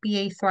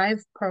SBA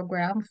Thrive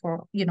program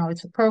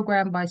it's a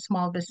program by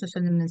Small Business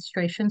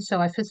Administration.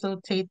 So I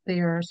facilitate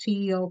their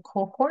CEO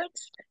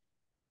cohorts.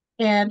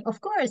 And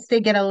of course, they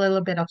get a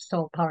little bit of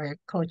soul power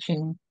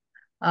coaching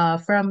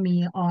from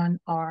me on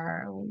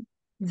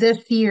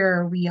this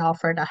year we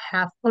offered a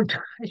half, or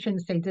I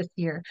shouldn't say this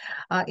year,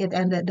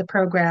 the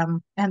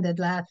program ended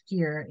last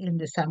year in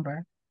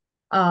December.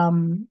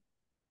 Um,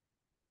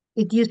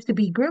 it used to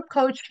be group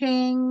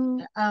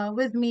coaching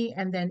with me,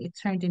 and then it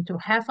turned into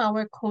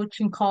half-hour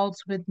coaching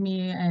calls with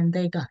me, and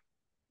they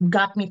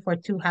got me for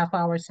 2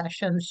 half-hour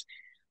sessions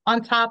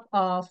on top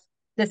of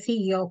the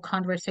CEO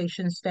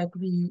conversations that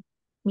we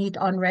meet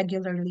on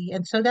regularly.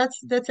 And so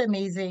that's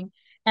amazing.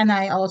 And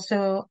I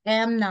also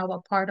am now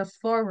a part of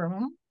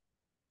Forum,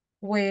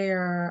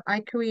 where I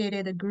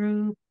created a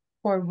group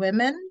for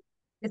women.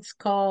 It's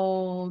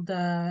called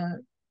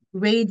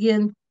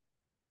Radiant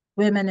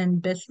Women in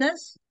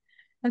Business.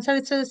 And so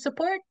it's a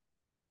support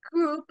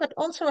group, but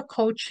also a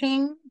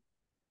coaching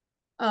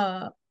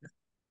uh,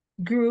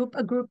 a group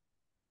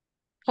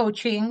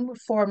coaching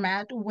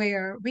format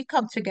where we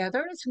come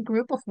together as a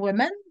group of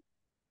women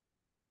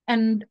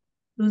and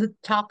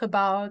talk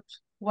about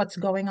what's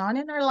going on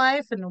in our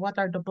life and what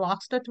are the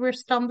blocks that we're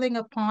stumbling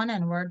upon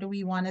and where do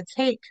we want to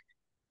take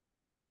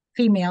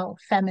female,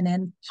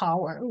 feminine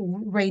power,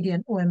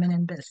 radiant women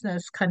in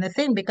business kind of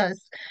thing,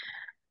 because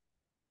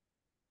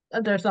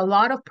there's a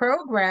lot of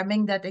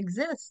programming that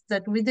exists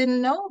that we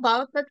didn't know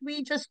about that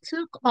we just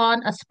took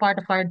on as part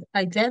of our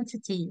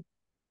identity,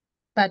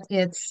 but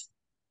it's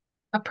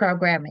a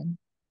programming,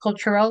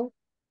 cultural,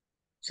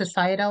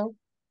 societal,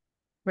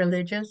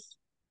 religious,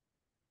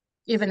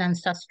 even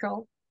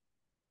ancestral.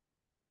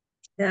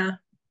 Yeah.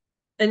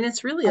 And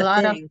it's really A a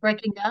lot of thing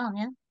breaking down,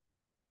 yeah.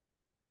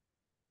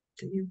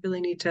 that you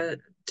really need to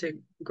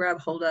grab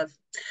hold of.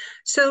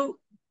 So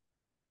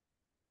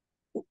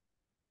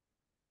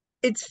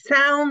it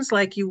sounds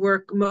like you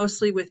work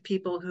mostly with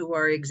people who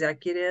are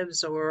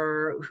executives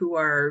or who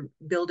are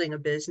building a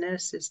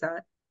business. Is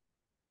that?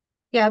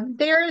 Yeah,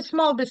 they're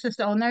small business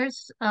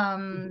owners.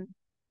 Mhm.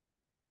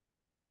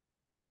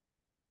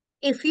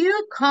 If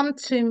you come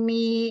to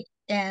me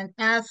and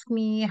ask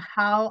me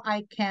how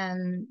I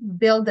can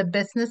build a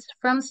business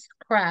from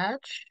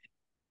scratch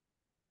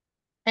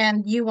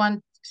and you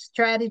want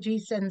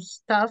strategies and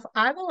stuff,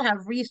 I will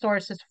have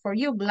resources for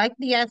you, like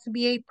the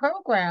SBA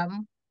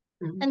program,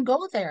 Mhm. and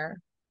go there,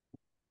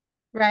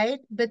 right?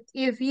 But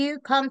if you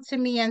come to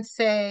me and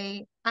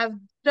say, I've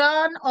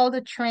done all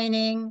the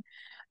training,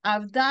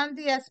 I've done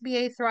the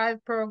SBA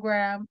Thrive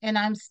program, and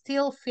I'm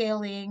still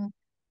failing,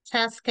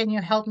 Tess, can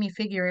you help me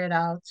figure it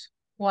out?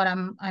 What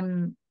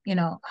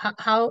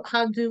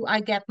how do I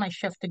get my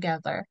shift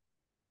together?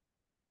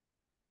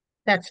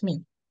 That's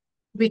me.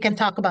 We can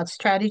talk about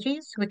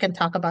strategies. We can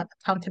talk about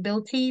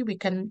accountability. We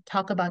can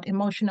talk about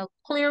emotional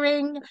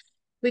clearing.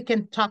 We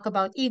can talk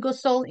about ego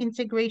soul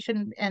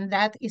integration. And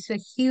that is a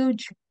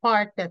huge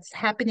part that's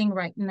happening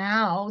right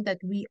now that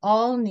we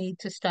all need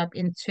to step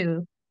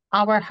into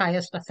our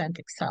highest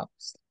authentic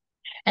selves.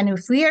 And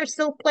if we are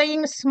still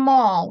playing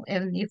small,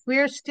 and if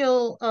we're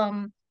still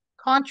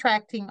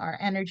contracting our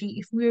energy,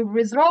 if we're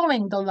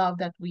withdrawing the love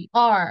that we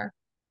are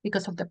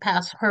because of the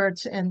past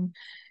hurts and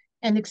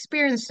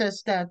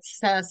experiences that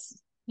says,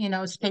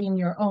 stay in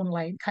your own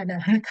lane kind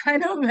of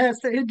kind of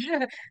message.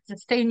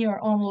 Just stay in your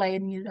own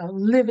lane,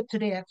 leave it to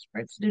the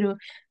experts to do.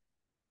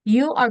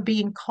 You are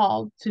being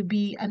called to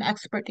be an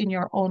expert in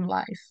your own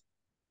life.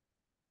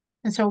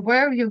 And so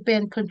where you've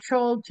been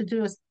controlled to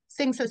do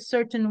things a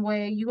certain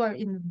way, you are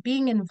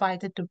being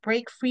invited to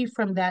break free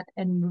from that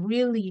and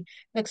really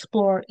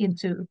explore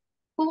into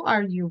who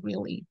are you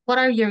really? What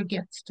are your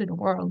gifts to the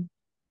world?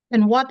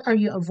 And what are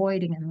you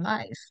avoiding in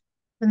life?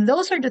 And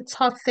those are the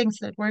tough things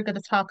that we're going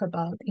to talk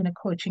about in a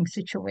coaching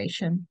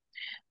situation.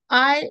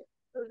 I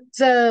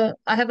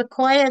I have a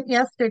client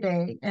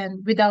yesterday,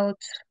 and without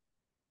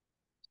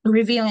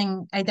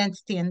revealing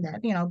identity and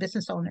that,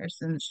 business owners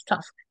and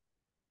stuff,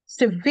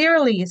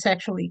 severely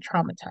sexually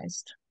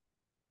traumatized.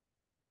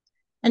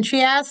 And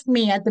she asked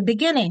me at the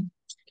beginning,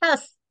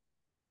 Tess,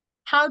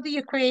 how do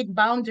you create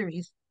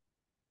boundaries,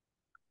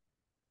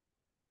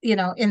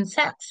 in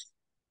sex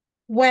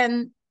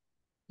when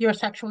you're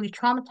sexually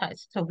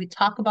traumatized? So we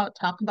talk about,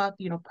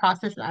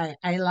 process. I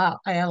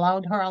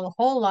allowed her a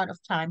whole lot of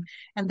time,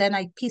 and then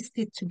I pieced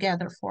it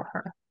together for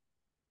her.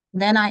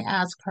 Then I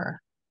asked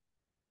her,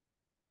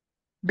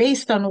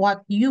 based on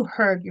what you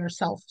heard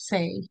yourself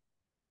say,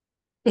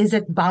 is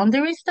it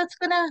boundaries that's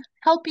gonna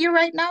help you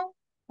right now?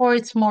 Or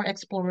it's more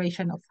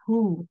exploration of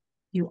who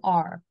you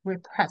are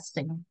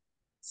repressing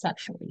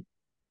sexually?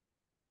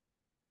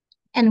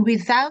 And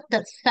without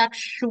that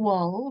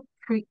sexual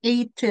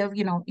creative,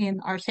 in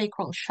our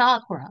sacral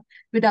chakra,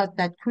 without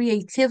that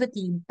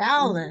creativity Mhm.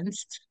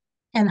 balanced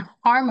and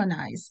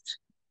harmonized,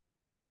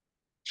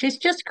 she's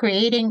just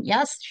creating,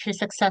 yes, she's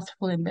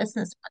successful in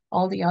business, but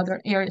all the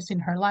other areas in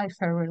her life,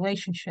 her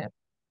relationship,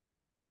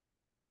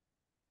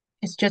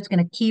 is just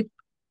going to keep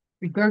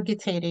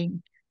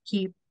regurgitating,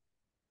 keep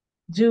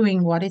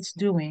doing what it's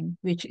doing,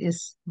 which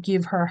is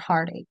give her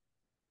heartache.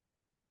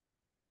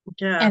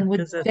 Yeah, And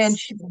because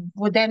it's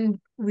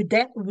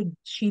would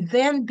she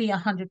then be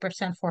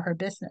 100% for her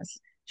business?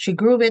 She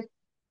grew it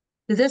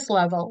to this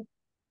level.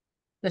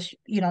 That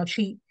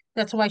she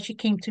that's why she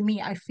came to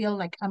me. I feel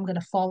like I'm gonna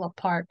fall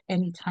apart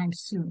anytime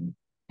soon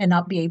and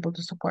not be able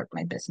to support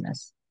my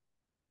business.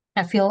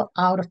 I feel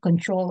out of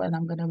control and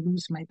I'm gonna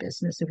lose my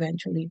business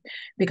eventually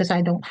because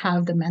I don't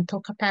have the mental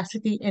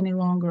capacity any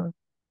longer.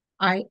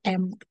 I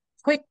am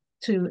quick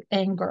to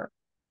anger.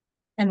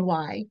 And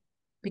why?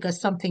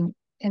 Because something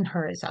in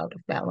her is out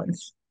of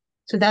balance.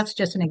 So that's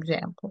just an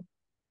example.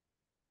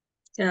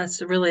 yeah,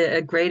 it's really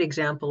a great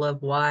example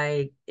of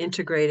why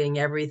integrating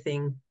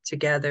everything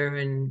together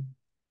and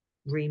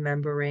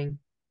remembering,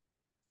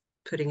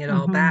 putting it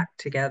all Hmm. back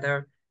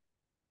together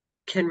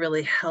can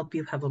really help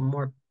you have a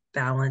more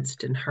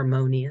balanced and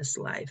harmonious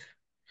life.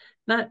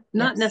 Not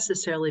Yes.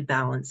 necessarily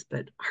balanced,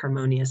 but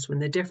harmonious, when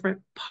the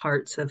different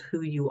parts of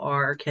who you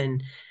are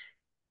can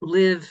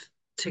live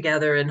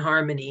together in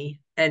harmony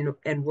and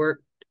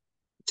work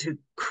to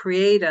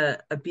create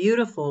a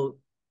beautiful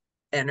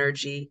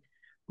energy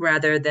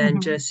rather than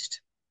Hmm.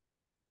 just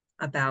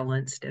a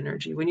balanced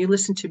energy. When you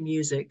listen to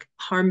music,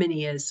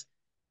 harmony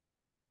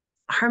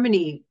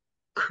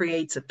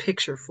creates a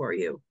picture for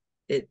you.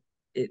 It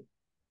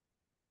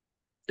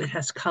it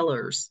has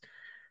colors.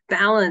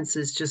 Balance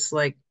is just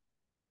like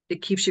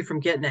it keeps you from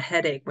getting a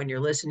headache when you're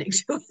listening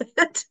to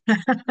it.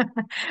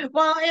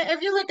 Well,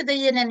 if you look at the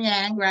yin and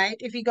yang, right?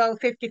 If you go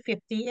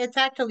 50-50, it's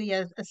actually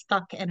a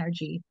stuck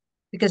energy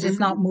because it's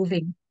not Mm-hmm.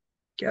 moving.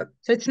 Yep.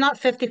 So it's not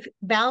 50,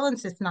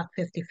 balance is not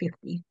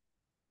 50-50.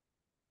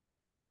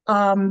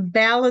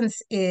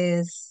 Balance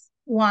is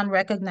one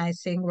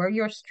recognizing where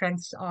your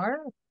strengths are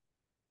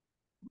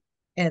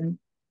and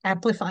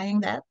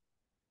amplifying that,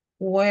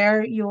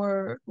 where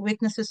your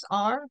weaknesses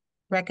are,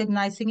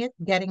 recognizing it,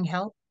 getting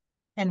help.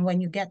 And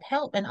when you get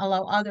help and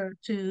allow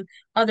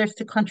others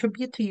to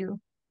contribute to you,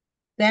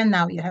 then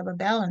now you have a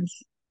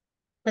balance.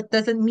 That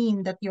doesn't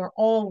mean that you're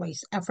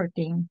always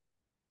efforting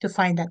to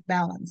find that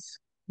balance.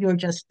 You're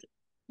just,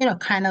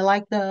 kind of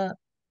like the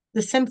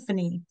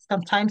symphony.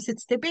 Sometimes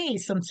it's the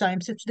bass,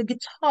 sometimes it's the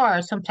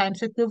guitar,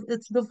 sometimes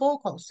it's the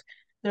vocals.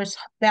 There's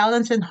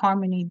balance and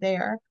harmony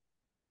there,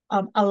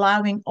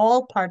 allowing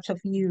all parts of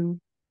you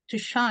to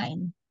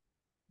shine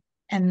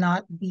and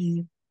not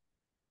be,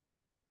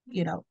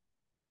 you know,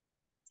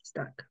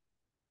 Stuck.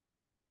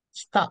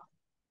 stuck.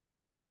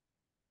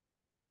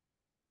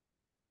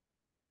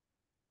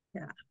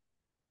 Yeah.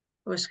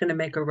 I was going to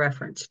make a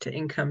reference to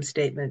income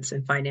statements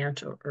and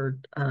financial or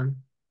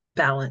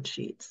balance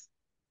sheets.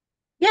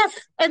 Yes,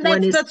 and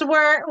One is, that's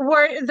where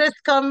this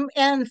come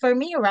in for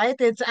me, right?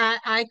 It's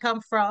I come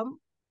from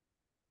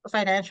a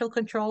financial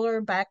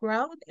controller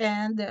background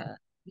and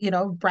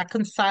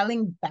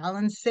reconciling,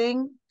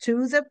 balancing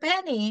to the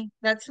penny.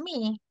 That's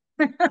me.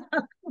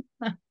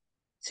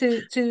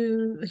 To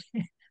to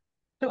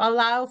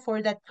allow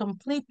for that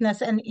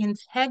completeness and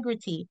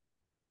integrity.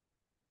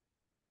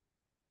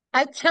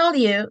 I tell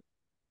you,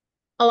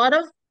 a lot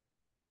of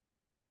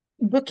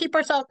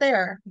bookkeepers out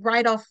there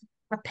write off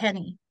a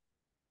penny,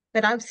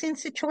 but I've seen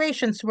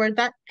situations where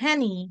that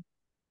penny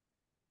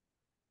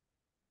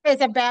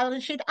is a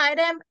balance sheet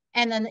item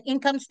and an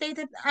income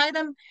statement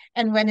item,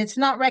 and when it's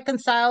not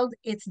reconciled,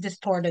 it's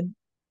distorted.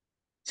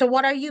 So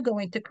what are you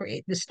going to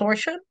create?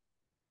 Distortion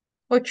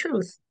or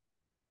truth?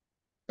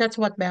 That's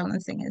what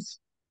balancing is.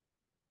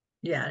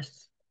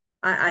 Yes.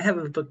 I have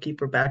a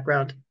bookkeeper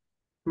background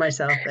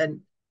myself,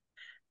 and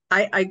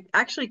I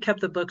actually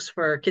kept the books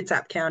for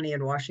Kitsap County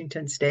in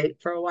Washington State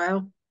for a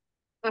while.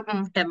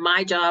 Mhm. And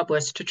my job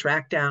was to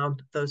track down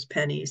those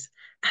pennies.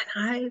 And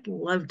I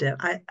loved it.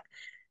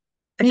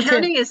 Me too.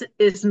 Accounting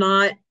is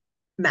not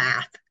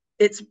math.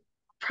 It's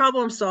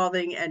problem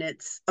solving and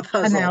it's a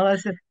puzzle.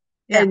 Analysis.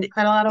 Yeah, And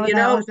a lot of you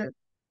know, analysis.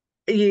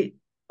 you,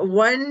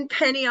 one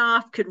penny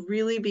off could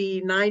really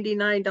be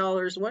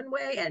 $99 one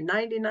way and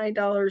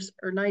 $99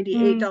 or Mm,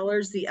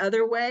 $98 the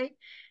other way.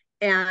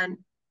 And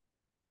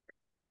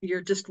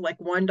you're just like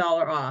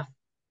 $1 off.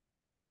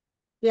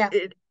 yeah.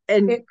 It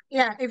and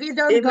Yeah, if you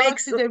don't it go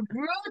makes to the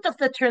root of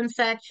the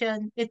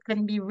transaction, it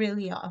can be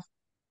really off.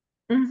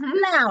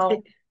 mhm. Now,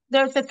 It,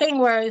 there's a thing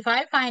where if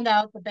I find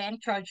out the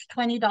bank charged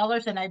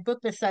 $20 and I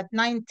book this at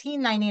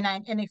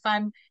 19.99, and if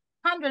I'm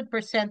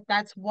 100%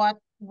 that's what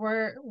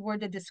where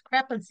the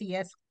discrepancy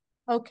is,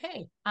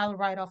 okay, I'll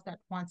write off that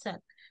 1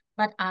 cent.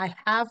 But I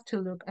have to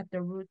look at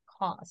the root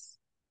cause.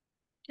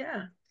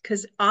 yeah,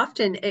 because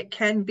often it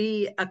can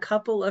be a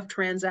couple of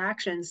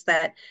transactions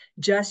that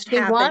just They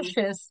happen.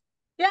 washes.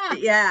 Yeah, could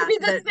Yeah, be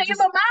the that same just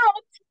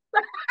amount.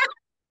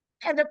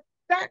 And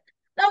that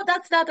no,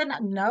 that's not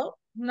enough. No,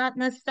 not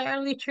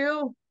necessarily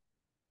true.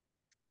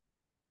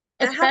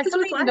 that happens with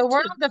Especially in the life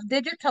world too. of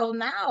digital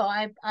now,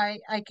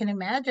 I can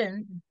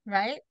imagine,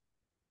 right?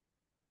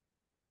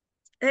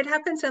 It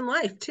happens in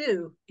life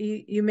too.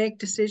 You make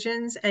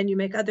decisions and you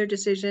make other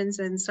decisions,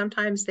 and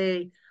sometimes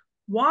they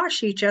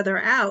wash each other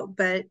out,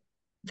 but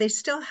they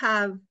still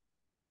have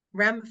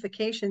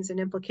ramifications and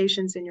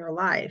implications in your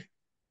life.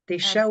 They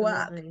show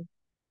up. Absolutely.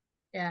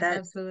 Yeah, That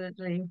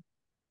absolutely.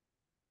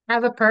 I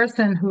have a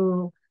person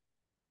who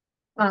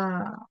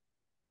uh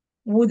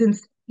wouldn't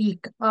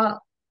speak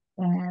up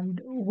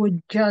and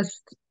would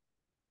just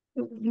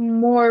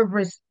more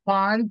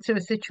respond to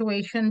a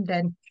situation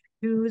than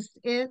choose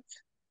it.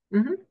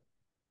 mhm.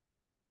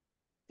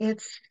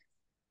 It's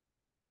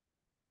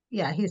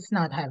yeah, he's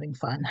not having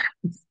fun.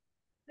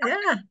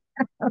 Yeah,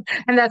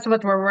 And that's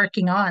what we're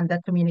working on,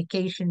 the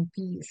communication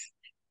piece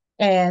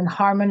and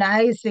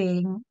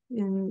harmonizing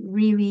and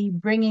really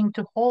bringing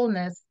to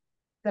wholeness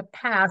the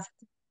past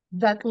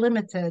that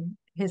limited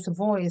his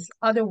voice.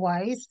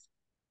 Otherwise,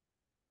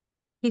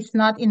 he's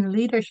not in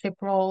leadership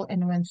role,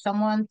 and when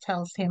someone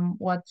tells him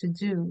what to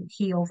do,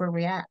 he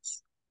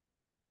overreacts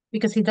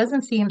because he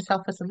doesn't see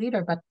himself as a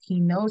leader, but he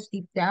knows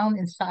deep down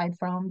inside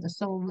from the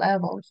soul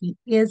level he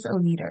is a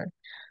leader.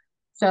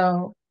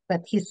 So,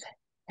 but his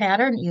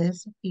pattern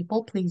is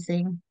people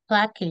pleasing,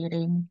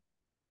 placating,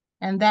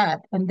 and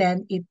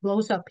then it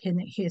blows up in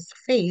his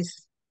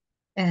face,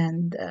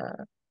 and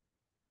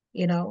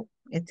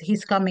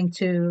he's coming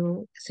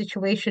to a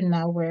situation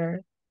now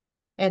where,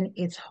 and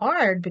it's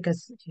hard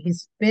because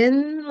he's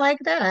been like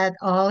that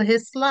all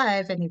his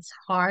life, and it's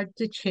hard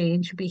to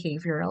change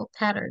behavioral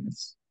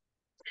patterns.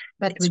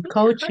 But it's with really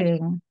hard.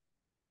 coaching,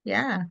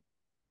 yeah,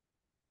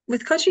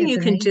 With coaching, it's you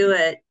can do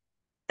amazing.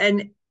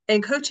 it.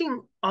 And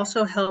coaching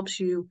also helps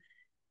you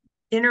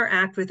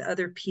interact with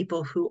other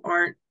people who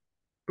aren't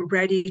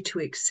ready to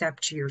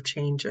accept your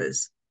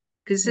changes,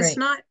 because Right.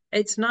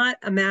 it's not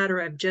a matter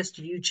of just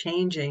you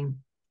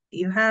changing.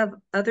 You have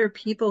other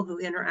people who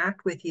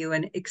interact with you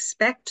and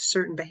expect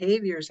certain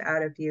behaviors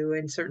out of you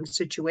in certain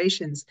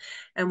situations,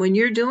 and when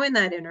you're doing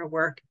that inner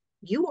work,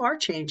 you are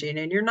changing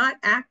and you're not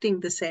acting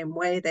the same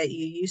way that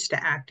you used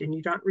to act, and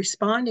you're not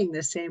responding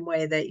the same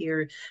way that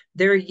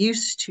they're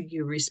used to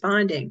you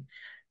responding.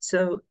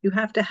 So you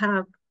have to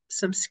have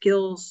some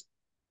skills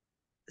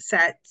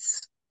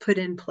sets put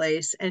in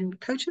place, and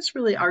coaches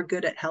really are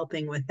good at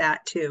helping with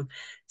that too,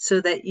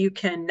 so that you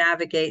can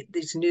navigate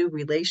these new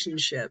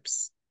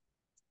relationships.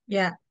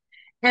 Yeah.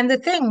 And the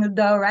thing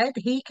though, right?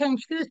 He can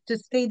choose to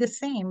stay the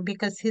same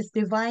because his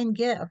divine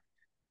gift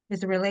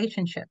is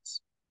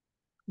relationships,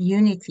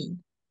 unity,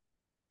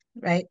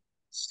 right?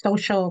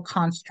 Social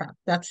construct.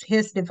 That's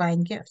his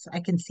divine gifts. I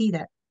can see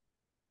that.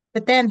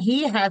 But then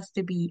he has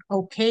to be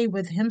okay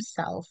with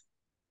himself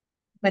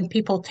when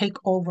people take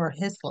over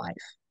his life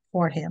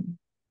for him.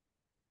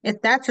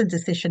 If that's a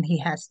decision he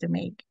has to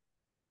make.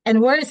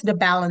 And where is the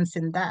balance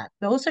in that?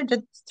 Those are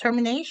the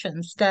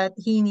determinations that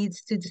he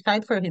needs to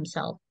decide for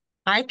himself.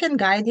 I can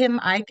guide him,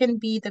 I can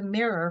be the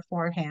mirror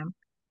for him.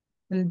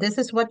 And this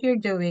is what you're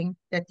doing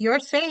that you're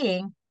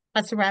saying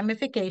has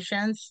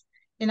ramifications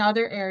in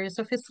other areas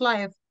of his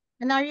life.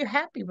 And are you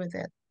happy with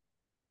it?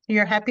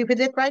 You're happy with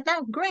it right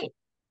now? Great.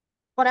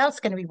 What else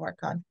can we work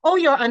on? Oh,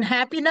 you're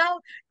unhappy now?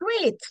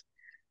 Great.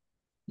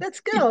 Let's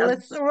go. Yeah,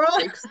 Let's roll.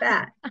 fix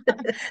that.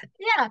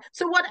 Yeah.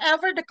 So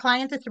whatever the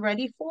client is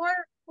ready for,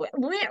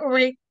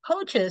 we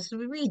coaches,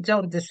 we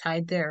don't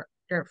decide their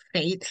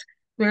fate.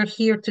 We're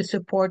here to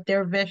support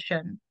their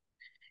vision.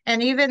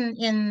 And even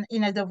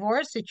in a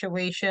divorce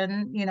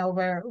situation,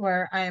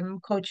 where I'm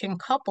coaching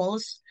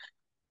couples,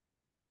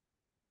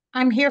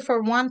 I'm here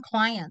for one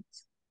client.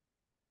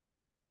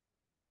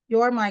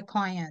 You're my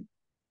client.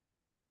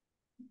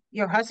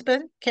 Your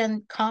husband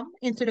can come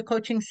into the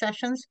coaching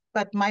sessions,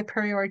 but my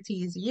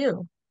priority is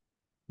you.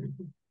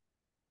 Mhm.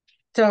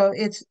 So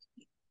it's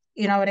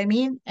You know what I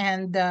mean?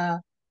 And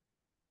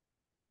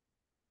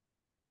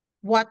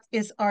what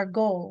is our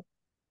goal?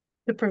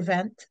 To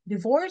prevent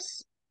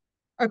divorce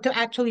or to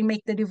actually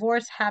make the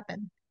divorce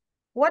happen?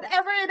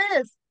 Whatever it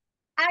is,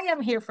 I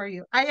am here for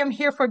you. I am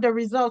here for the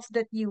results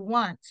that you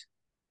want.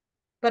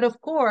 But of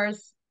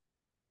course,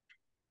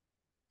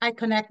 I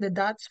connect the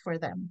dots for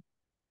them.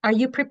 Are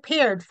you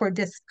prepared for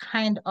this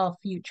kind of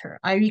future?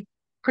 Are you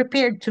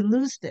prepared to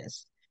lose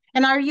this?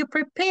 And are you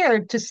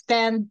prepared to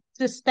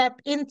step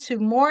into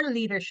more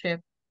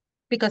leadership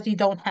because you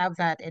don't have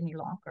that any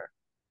longer?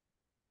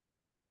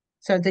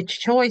 So the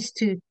choice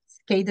to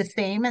stay the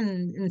same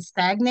and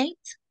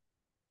stagnate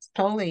is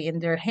totally in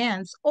their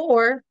hands.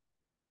 Or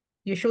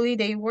usually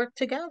they work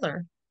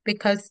together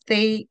because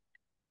they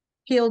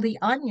peel the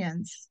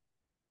onions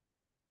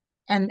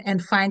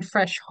and find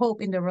fresh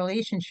hope in the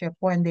relationship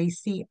when they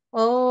see,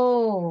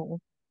 oh,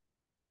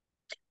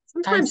 I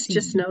Sometimes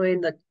just see. knowing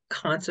the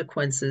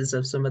consequences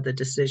of some of the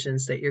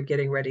decisions that you're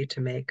getting ready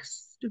to make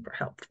is super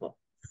helpful.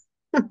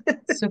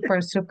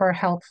 Super, super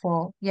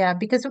helpful. Yeah,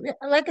 because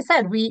like I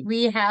said,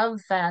 we have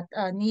that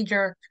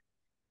knee-jerk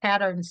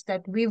patterns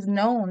that we've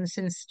known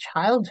since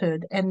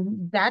childhood,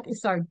 and that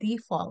is our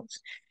default.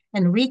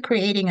 And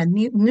recreating a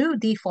new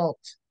default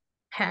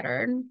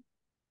pattern.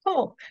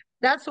 Oh,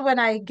 that's when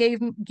I give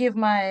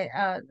my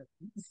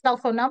cell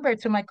phone number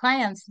to my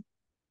clients.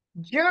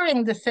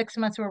 During the 6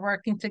 months we're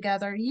working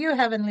together, you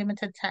have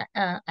unlimited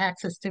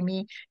access to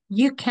me.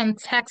 You can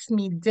text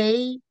me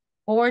day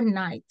or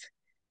night.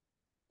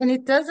 And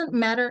it doesn't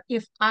matter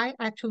if I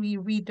actually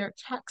read their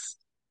text.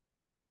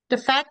 The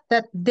fact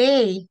that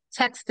they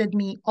texted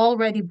me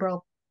already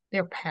broke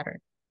their pattern,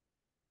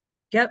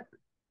 Yep.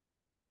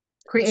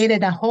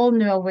 created a whole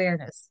new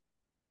awareness.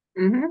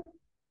 Mm-hmm.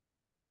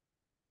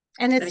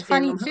 And I it's gave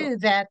funny them hope. too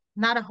that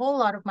not a whole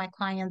lot of my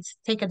clients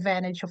take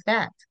advantage of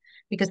that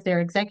because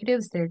they're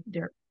executives, they're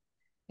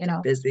you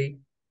know, Busy.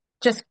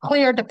 just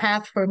clear the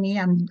path for me.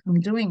 I'm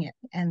doing it.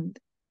 And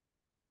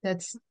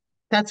that's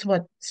that's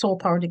what soul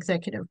powered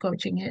executive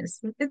coaching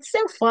is. It's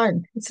so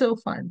fun. It's so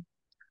fun.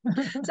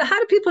 So how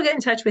do people get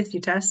in touch with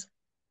you, Tess?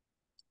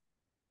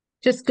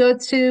 Just go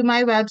to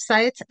my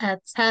website at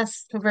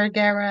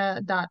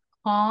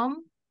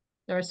tessvergara.com.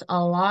 There's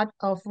a lot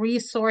of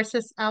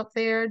resources out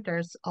there.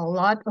 There's a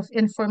lot of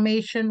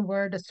information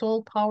where the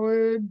soul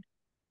powered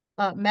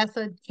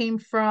method came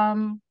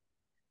from.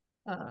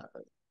 Uh,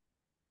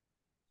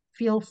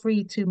 Feel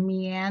free to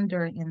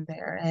meander in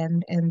there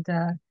and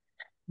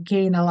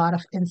gain a lot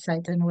of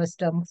insight and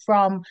wisdom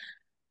from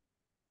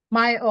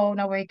my own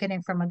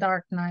awakening from a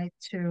dark night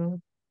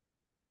to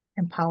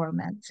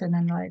empowerment and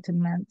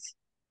enlightenment.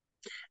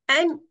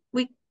 And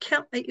we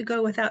can't let you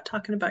go without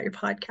talking about your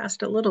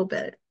podcast a little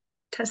bit.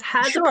 Tess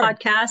has a Sure.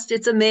 podcast.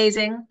 It's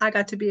amazing. I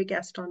got to be a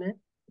guest on it.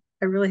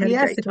 I really had a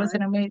Yes, great it was an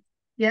time. amazing.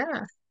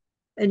 Yeah.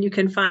 And you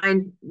can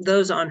find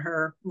those on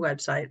her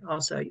website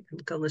also. You can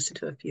go listen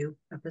to a few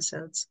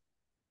episodes.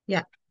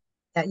 Yeah.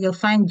 Yeah, you'll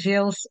find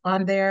Jill's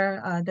on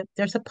there.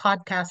 There's a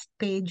podcast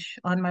page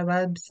on my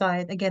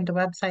website. Again, the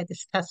website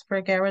is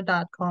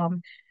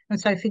tessvergara.com.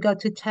 And so if you go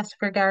to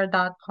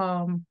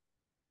tessvergara.com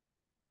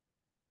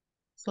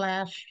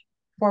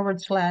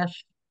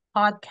 //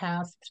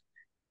 podcast,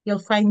 you'll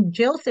find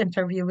Jill's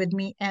interview with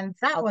me. And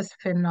that was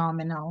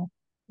phenomenal.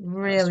 That was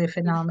Really really fun.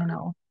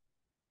 phenomenal.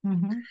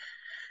 Hmm.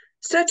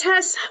 So,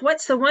 Tess,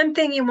 what's the one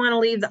thing you want to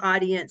leave the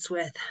audience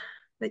with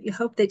that you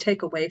hope they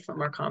take away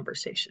from our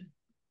conversation?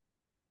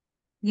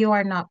 You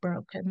are not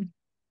broken.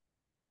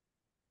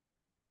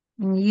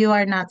 You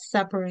are not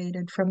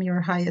separated from your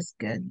highest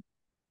good.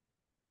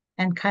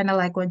 And kind of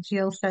like what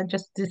Jill said,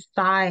 just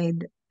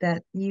decide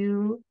that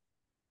you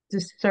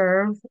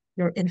deserve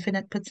your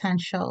infinite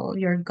potential,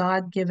 your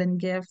God-given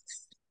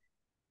gifts,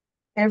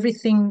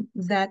 everything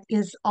that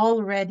is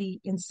already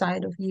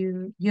inside of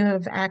you. You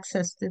have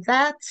access to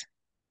that.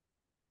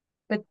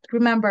 But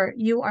remember,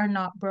 you are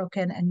not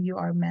broken and you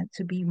are meant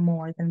to be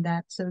more than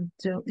that. So,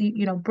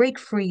 break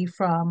free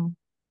from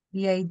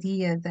the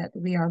idea that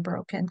we are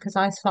broken, because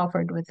I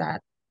suffered with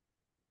that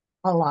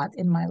a lot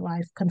in my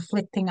life,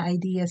 conflicting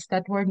ideas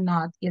that were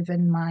not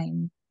even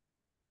mine.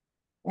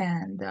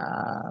 And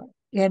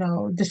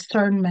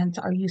discernment,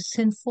 are you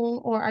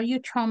sinful or are you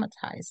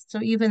traumatized? So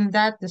even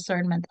that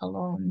discernment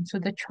alone, so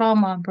the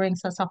trauma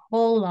brings us a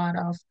whole lot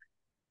of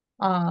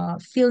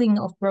feeling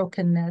of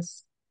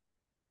brokenness,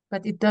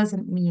 but it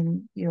doesn't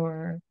mean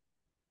you're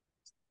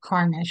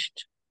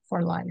tarnished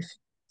for life.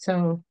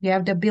 So you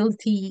have the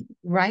ability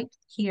right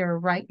here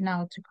right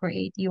now to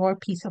create your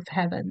piece of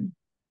heaven,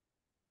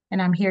 and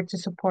I'm here to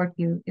support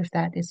you if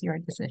that is your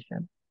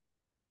decision.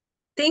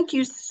 Thank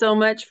you so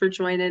much for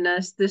joining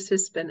us. This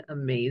has been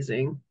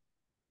amazing.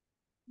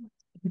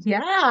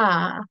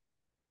 Yeah.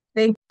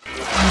 Thank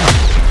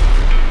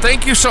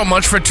you so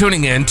much for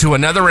tuning in to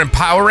another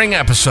empowering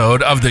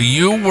episode of the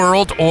You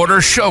World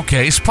Order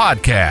Showcase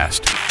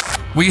podcast.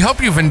 We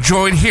hope you've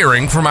enjoyed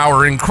hearing from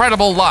our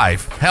incredible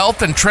life,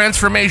 health, and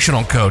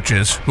transformational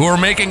coaches who are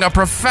making a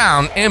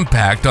profound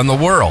impact on the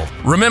world.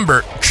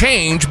 Remember,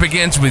 change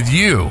begins with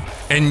you,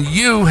 and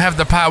you have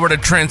the power to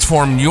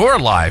transform your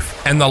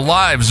life and the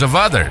lives of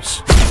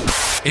others.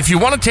 If you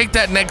want to take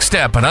that next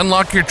step and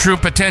unlock your true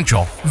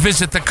potential,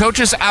 visit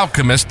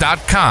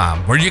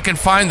thecoachesalchemist.com, where you can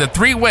find the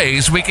 3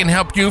 ways we can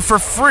help you for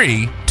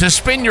free to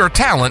spin your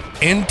talent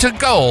into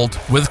gold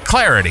with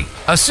clarity,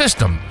 a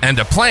system, and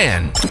a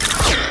plan.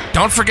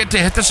 Don't forget to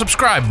hit the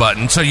subscribe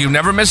button so you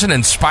never miss an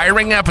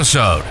inspiring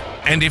episode.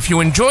 And if you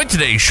enjoyed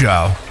today's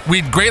show,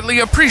 we'd greatly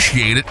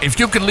appreciate it if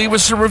you could leave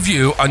us a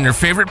review on your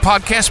favorite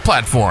podcast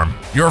platform.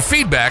 Your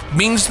feedback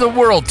means the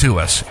world to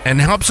us and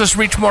helps us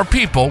reach more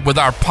people with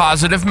our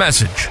positive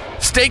message.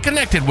 Stay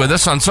connected with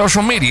us on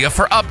social media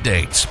for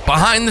updates,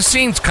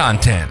 behind-the-scenes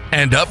content,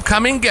 and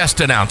upcoming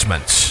guest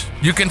announcements.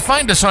 You can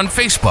find us on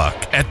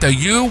Facebook at The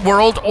U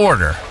World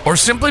Order, or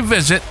simply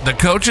visit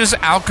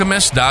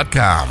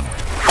thecoachesalchemist.com.